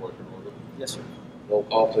 All paperwork in order? Yes, sir. Roll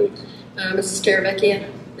call, please. Mrs. Teravecchia?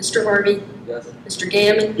 Mr. Harvey? Yes. Mr.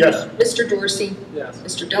 Gammon? Yes. Mr. Dorsey? Yes.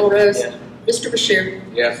 Mr. Delarose? Yes. Mr. Bashir?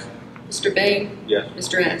 Yes. Mr. Bain? Yes.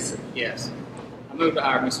 Mr. Assett? Yes. I move to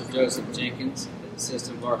hire Mr. Joseph Jenkins as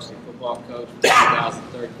assistant varsity football coach for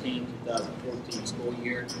 2013-2014 school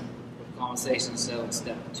year with compensation set on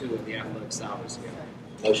step 2 of the athletic salary scale.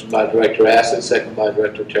 Motion by Director Assett. Second by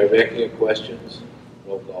Director Teravecchia. Questions?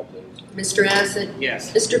 Roll call, please. Mr. Assett?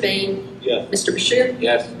 Yes. Mr. Bain? Yes. Mr. Bashir?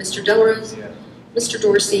 Yes. Mr. Delarose? Yes. Mr.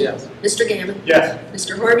 Dorsey? Yes. Mr. Gammon? Yes.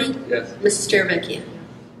 Mr. Harvey? Yes. Mrs. Teravecchia?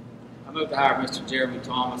 I move to hire Mr. Jeremy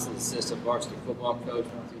Thomas as assistant varsity football coach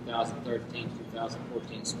for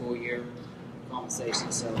 2013-2014 school year with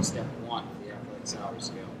compensation set on step 1 of the athletic salary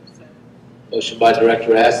scale. Motion by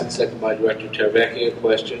Director Assett. Second by Director Teravecchia.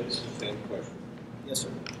 Questions? Same question. Yes, sir.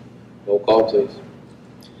 Roll call, please.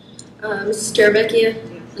 Mrs. Teravecchia?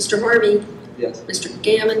 Mr. Harvey? Yes. Mr.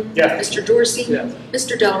 Gammon? Yes. Mr. Dorsey? Yes.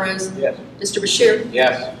 Mr. Delarose? Yes. Mr. Bashir?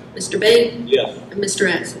 Yes. Mr. Bain? Yes. And Mr.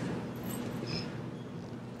 Assett?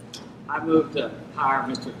 I move to hire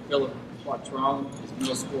Mr. Philip Quattrone as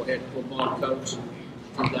middle school head football coach,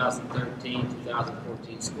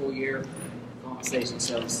 2013-2014 school year. Compensation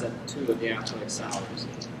set on step 2 of the athletic salaries.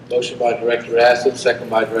 Motion by Director Acid, second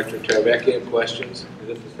by Director Teravecchia. Questions? Is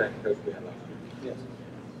this the same coach we had last year? Yes.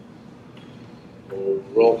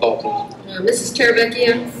 Roll call, please. Mrs.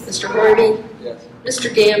 Teravecchia, Mr. Harvey, Yes.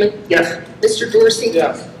 Mr. Gammon, Yes. Mr. Dorsey,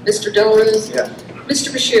 Yes. Mr. Delarose, Yes.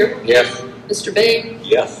 Mr. Bashir, Yes. Mr. Bain,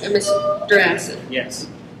 Yes. and Mr. Acid. Yes.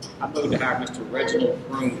 I move to hire Mr. Reginald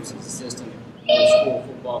Brooms as assistant middle school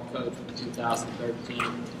football coach for the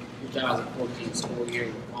 2013-2014 school year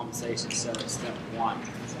with compensation set at step 1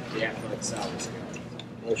 of the athletic salary scale.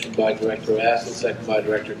 Motion by Director Acid, second by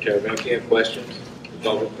Director Teravecchia. Questions? Is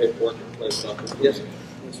all the paperwork in place, Dr.? Yes.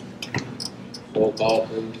 Roll call,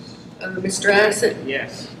 please. Mr. Acid,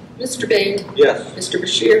 Yes. Mr. Bain, Yes. Mr.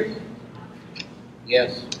 Bashir,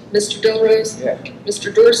 Yes. Mr. Delarose, Yes.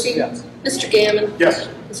 Mr. Dorsey, Yes. Mr. Gammon, Yes.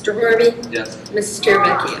 Mr. Harvey, Yes. Mrs.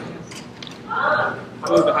 Teravecchia. I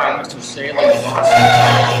move to hire Mr. Staley as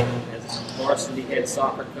varsity head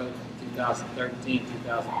soccer coach for the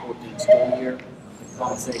 2013-2014 school year with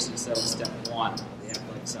compensation set on step 1 of the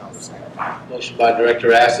athletic salary scale. Motion by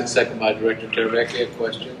Director Acid, second by Director Teravecchia.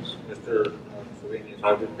 Questions? Mr. Savini, is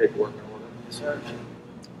all the paperwork in order? Yes, sir.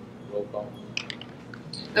 Roll call.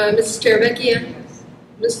 Mrs. Teravecchia,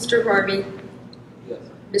 Mr. Harvey, Yes.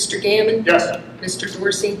 Mr. Gammon, Yes. Mr.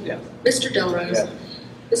 Dorsey, Yes. Mr. Delarose, Yes.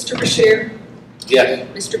 Mr. Bashir, Yes.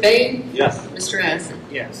 Mr. Bain, Yes. Mr. Acid.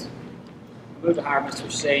 Yes. I move to hire Mr.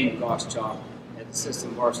 Shane Goschalk as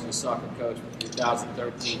assistant varsity soccer coach for the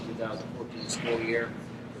 2013-2014 school year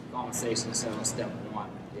with compensation set on step 1 of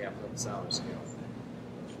the athletic salary scale.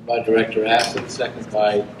 Motion by Director Acid, second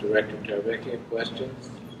by Director Teravecchia. Questions?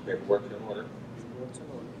 Paperwork in order.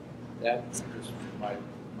 That just my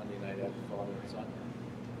Monday night after father and son.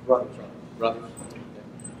 Brothers. Brothers.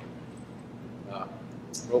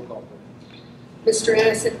 Roll call, please. Mr.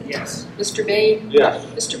 Acid, Yes. Mr. Bain, Yes.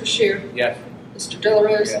 Mr. Bashir, Yes. Mr.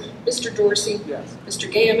 Delarose, Yes. Mr. Dorsey, Yes.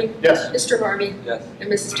 Mr. Gammon, Yes. Mr. Harvey, Yes. and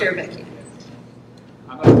Mrs. Teravecchia.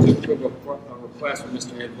 I move to approve a request from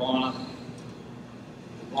Mr. Ed Vaughn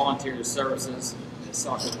for volunteer services as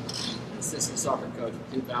soccer assistant soccer coach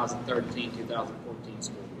for 2013-2014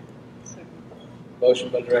 school year. Motion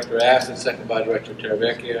by Director Acid, second by Director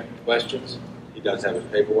Teravecchia. Questions? He does have his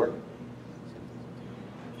paperwork.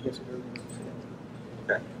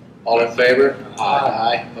 Okay. All in favor?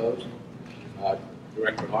 Aye. Opposed?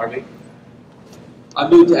 Director Harvey. I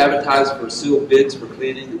move to advertise for sealed bids for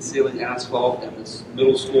cleaning and sealing asphalt at the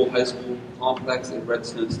middle school, high school complex at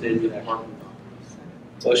Redstone Stadium parking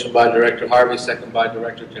lot. Motion by Director Harvey, second by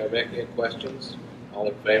Director Teravecchia. Questions? All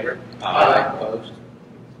in favor? Aye. Opposed?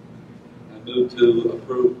 I move to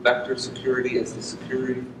approve Vector Security as the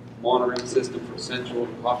security monitoring system for Central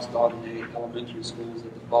and Coxdodney elementary schools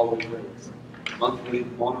at the following rates. Monthly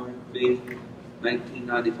monitoring fee,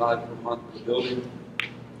 $19.95 per month per building.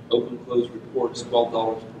 Open close reports, $12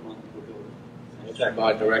 per month per building. Motion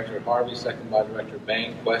by Director Harvey, second by Director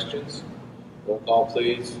Bain. Questions? Roll call,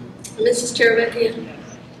 please. Mrs. Teravecchia,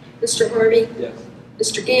 Mr. Harvey, Yes.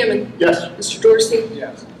 Mr. Gammon, Yes. Mr. Dorsey,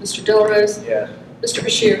 Yes. Mr. Delarose, Yes. Mr.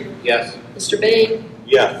 Bashir, Yes. Mr. Bain,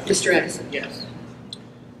 Yes. Mr. Acid. Yes.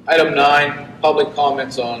 Item 9, public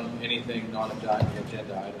comments on anything non-agenda items.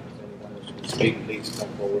 Anyone wishing to speak, please come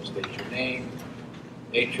forward, state your name,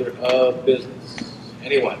 nature of business.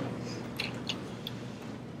 Anyone?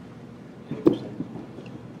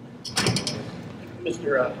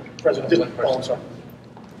 Mr. President, oh, I'm sorry.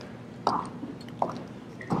 Go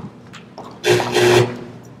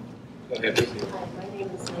ahead. Hi, my name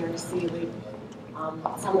is Mary Seeley.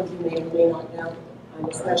 Some of you may or may not know, I'm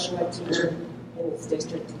a special ed teacher in this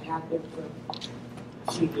district and have been for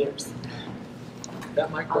a few years.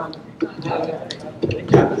 That might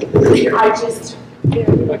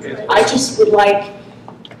I just would like,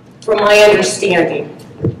 from my understanding,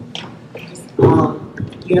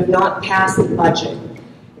 you have not passed the budget.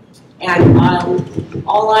 And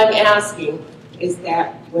all I'm asking is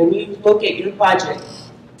that when you look at your budget,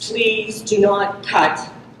 please do not cut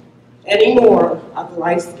any more of the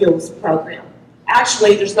life skills program.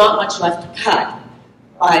 Actually, there's not much left to cut,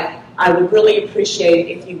 but I would really appreciate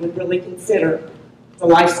it if you would really consider the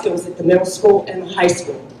life skills at the middle school and the high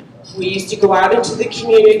school. We used to go out into the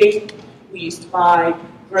community. We used to buy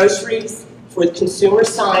groceries for consumer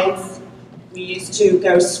science. We used to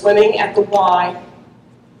go swimming at the Y,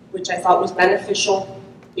 which I thought was beneficial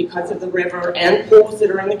because of the river and pools that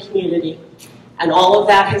are in the community. And all of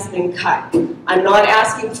that has been cut. I'm not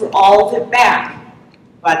asking for all of it back,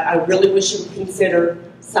 but I really wish you would consider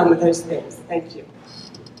some of those things. Thank you.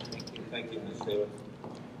 Thank you, Ms. Taylor.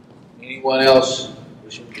 Anyone else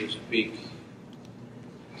wishing to speak?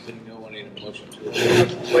 Seeing no one, need a motion to adjourn.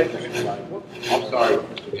 I'm sorry,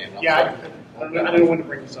 Mr. Gann. Yeah, I didn't want to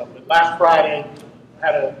bring this up, but last Friday, I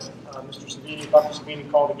had Mr. Savini, Dr. Savini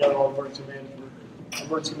called together all the emergency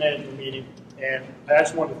management meeting, and I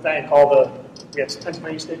just wanted to thank we had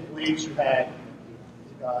Pennsylvania State Police, you had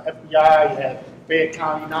FBI, you had Fayette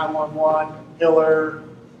County 911, Hiller,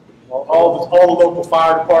 all the local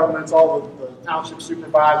fire departments, all the township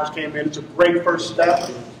supervisors came in. It's a great first step.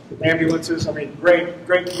 Ambulances, I mean, great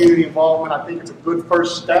community involvement. I think it's a good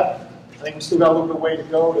first step. I think we still got a little bit of way to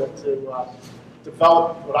go to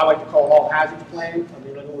develop what I like to call all hazards plan. I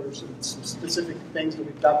mean, I know there's some specific things that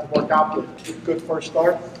we've got to work out, but it's a good first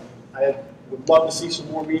start. I would love to see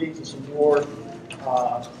some more meetings and some more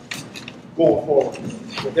going forward.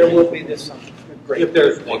 But there will be this summer. Great. If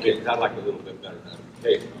there's one thing, I'd like a little bit better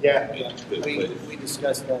notification. Yeah. We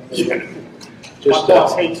discussed that. My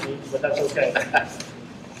boss hates me, but that's okay.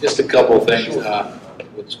 Just a couple of things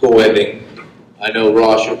with school ending. I know,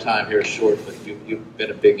 Ross, your time here is short, but you've been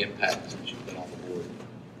a big impact since you've been on the board.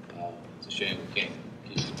 It's a shame we can't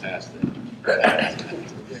keep you past that.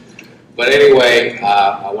 But anyway,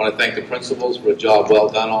 I want to thank the principals for a job well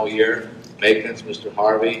done all year. Maintenance, Mr.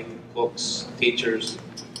 Harvey, cooks, teachers.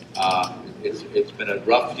 It's been a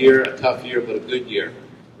rough year, a tough year, but a good year.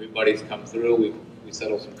 Everybody's come through. We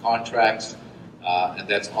settled some contracts, and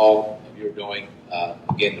that's all of your doing.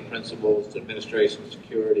 Again, the principals, the administration,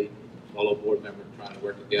 security, fellow board members trying to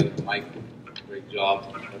work together. Mike, great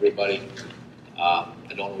job, everybody. I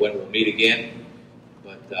don't know when we'll meet again,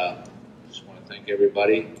 but just want to thank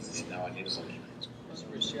everybody. And now I need a motion. Mr.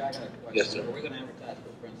 Ritchie, I got a question. Yes, sir. Are we going to advertise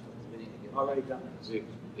for principals? We need to get Already done.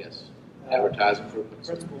 Yes. Advertising for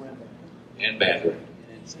principal and band director.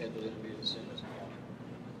 and schedule interviews as soon as possible.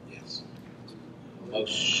 Yes.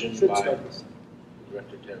 Motion by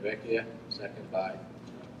Director Tervecchia, second by.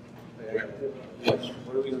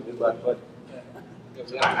 What are we going to do about budget?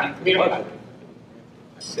 I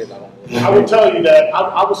will tell you that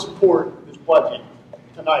I will support this budget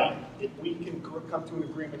tonight if we can come to an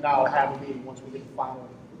agreement now to have a meeting once we get the final.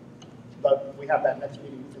 But we have that next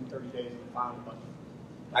meeting within 30 days of the final budget.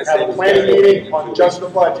 Have a planning meeting on just the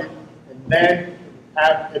budget, and then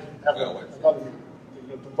have another meeting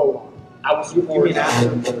to vote on. I will support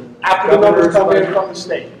after the numbers come in from the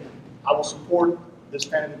state. I will support this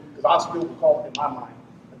tentative, because I still recall in my mind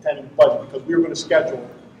a tentative budget, because we were going to schedule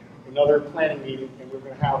another planning meeting and we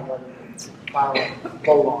we're going to have another final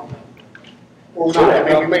vote on it. Or not. I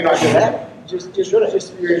mean, we may not do that. Just for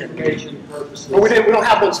your information purposes. But we don't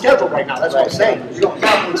have one scheduled right now. That's what I'm saying. We don't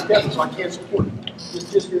have one scheduled, so I can't support it.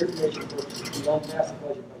 Just for your information purposes, if we don't pass the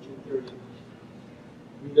budget by June 30th,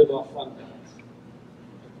 we live off fund balance.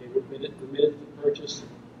 Okay, we're permitted to purchase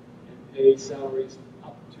and pay salaries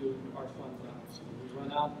up to our fund balance. When we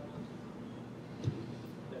run out,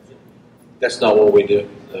 that's it. That's not what we do.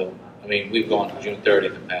 I mean, we've gone to June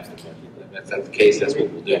 30th and passed the budget. If that's the case, that's what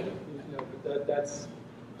we'll do. Yeah, but that's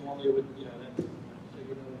normally what, so you know in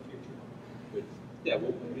the future. Yeah,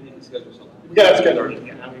 we need to schedule something. We got to schedule it.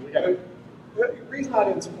 Yeah, I mean, we got to. The reason I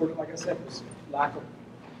didn't support it, like I said, was lack of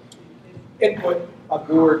input on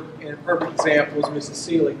board. And a perfect example is Mrs.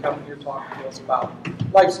 Seeley coming here talking to us about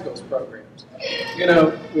life skills programs. You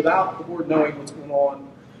know, without the board knowing what's going on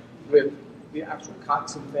with the actual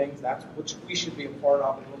cuts and things, that's which we should be a part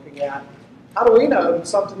of and looking at. How do we know that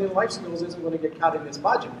something in life skills isn't going to get cut in this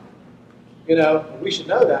budget? You know, we should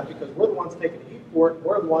know that because we're the ones taking the heat for it.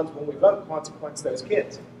 We're the ones, when we vote, consequence those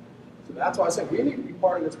kids. So that's why I said we need to be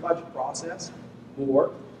part of this budget process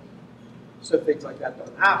more, so things like that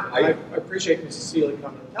don't happen. I appreciate Mrs. Seeley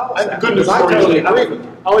coming and telling us that. Goodness, I totally agree with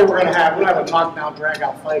you. Only we're going to have a knockdown,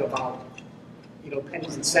 drag-out fight about,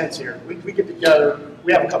 pennies and cents here. We get together,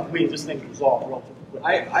 we have a couple meetings, this thing's resolved relatively quick.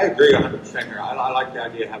 I agree 100% here. I like the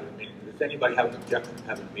idea of having a meeting. Does anybody have an objection to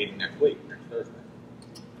having a meeting next week, next Thursday?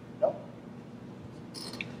 No.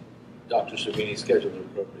 Dr. Savini scheduled the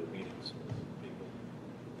appropriate meetings with people.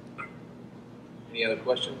 Any other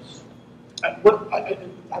questions? I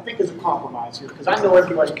think there's a compromise here, because I know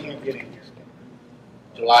everybody can't get in here.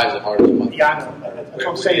 July is the hardest month. Yeah, I know. That's what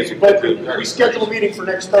I'm saying. But if we schedule a meeting for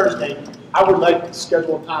next Thursday, I would like to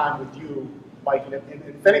schedule a time with you, Mike, and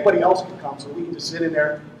if anybody else can come, so we can just sit in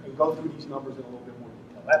there and go through these numbers in a little bit more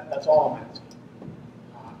detail. That's all I'm asking.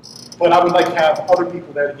 But I would like to have other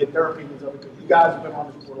people there to get their opinions of it, because you guys have been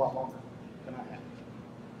on this for a lot longer than I have.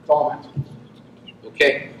 That's all I'm asking.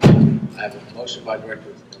 Okay. I have a motion by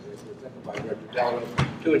Director, second by Director Delano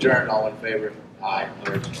to adjourn. All in favor? Aye.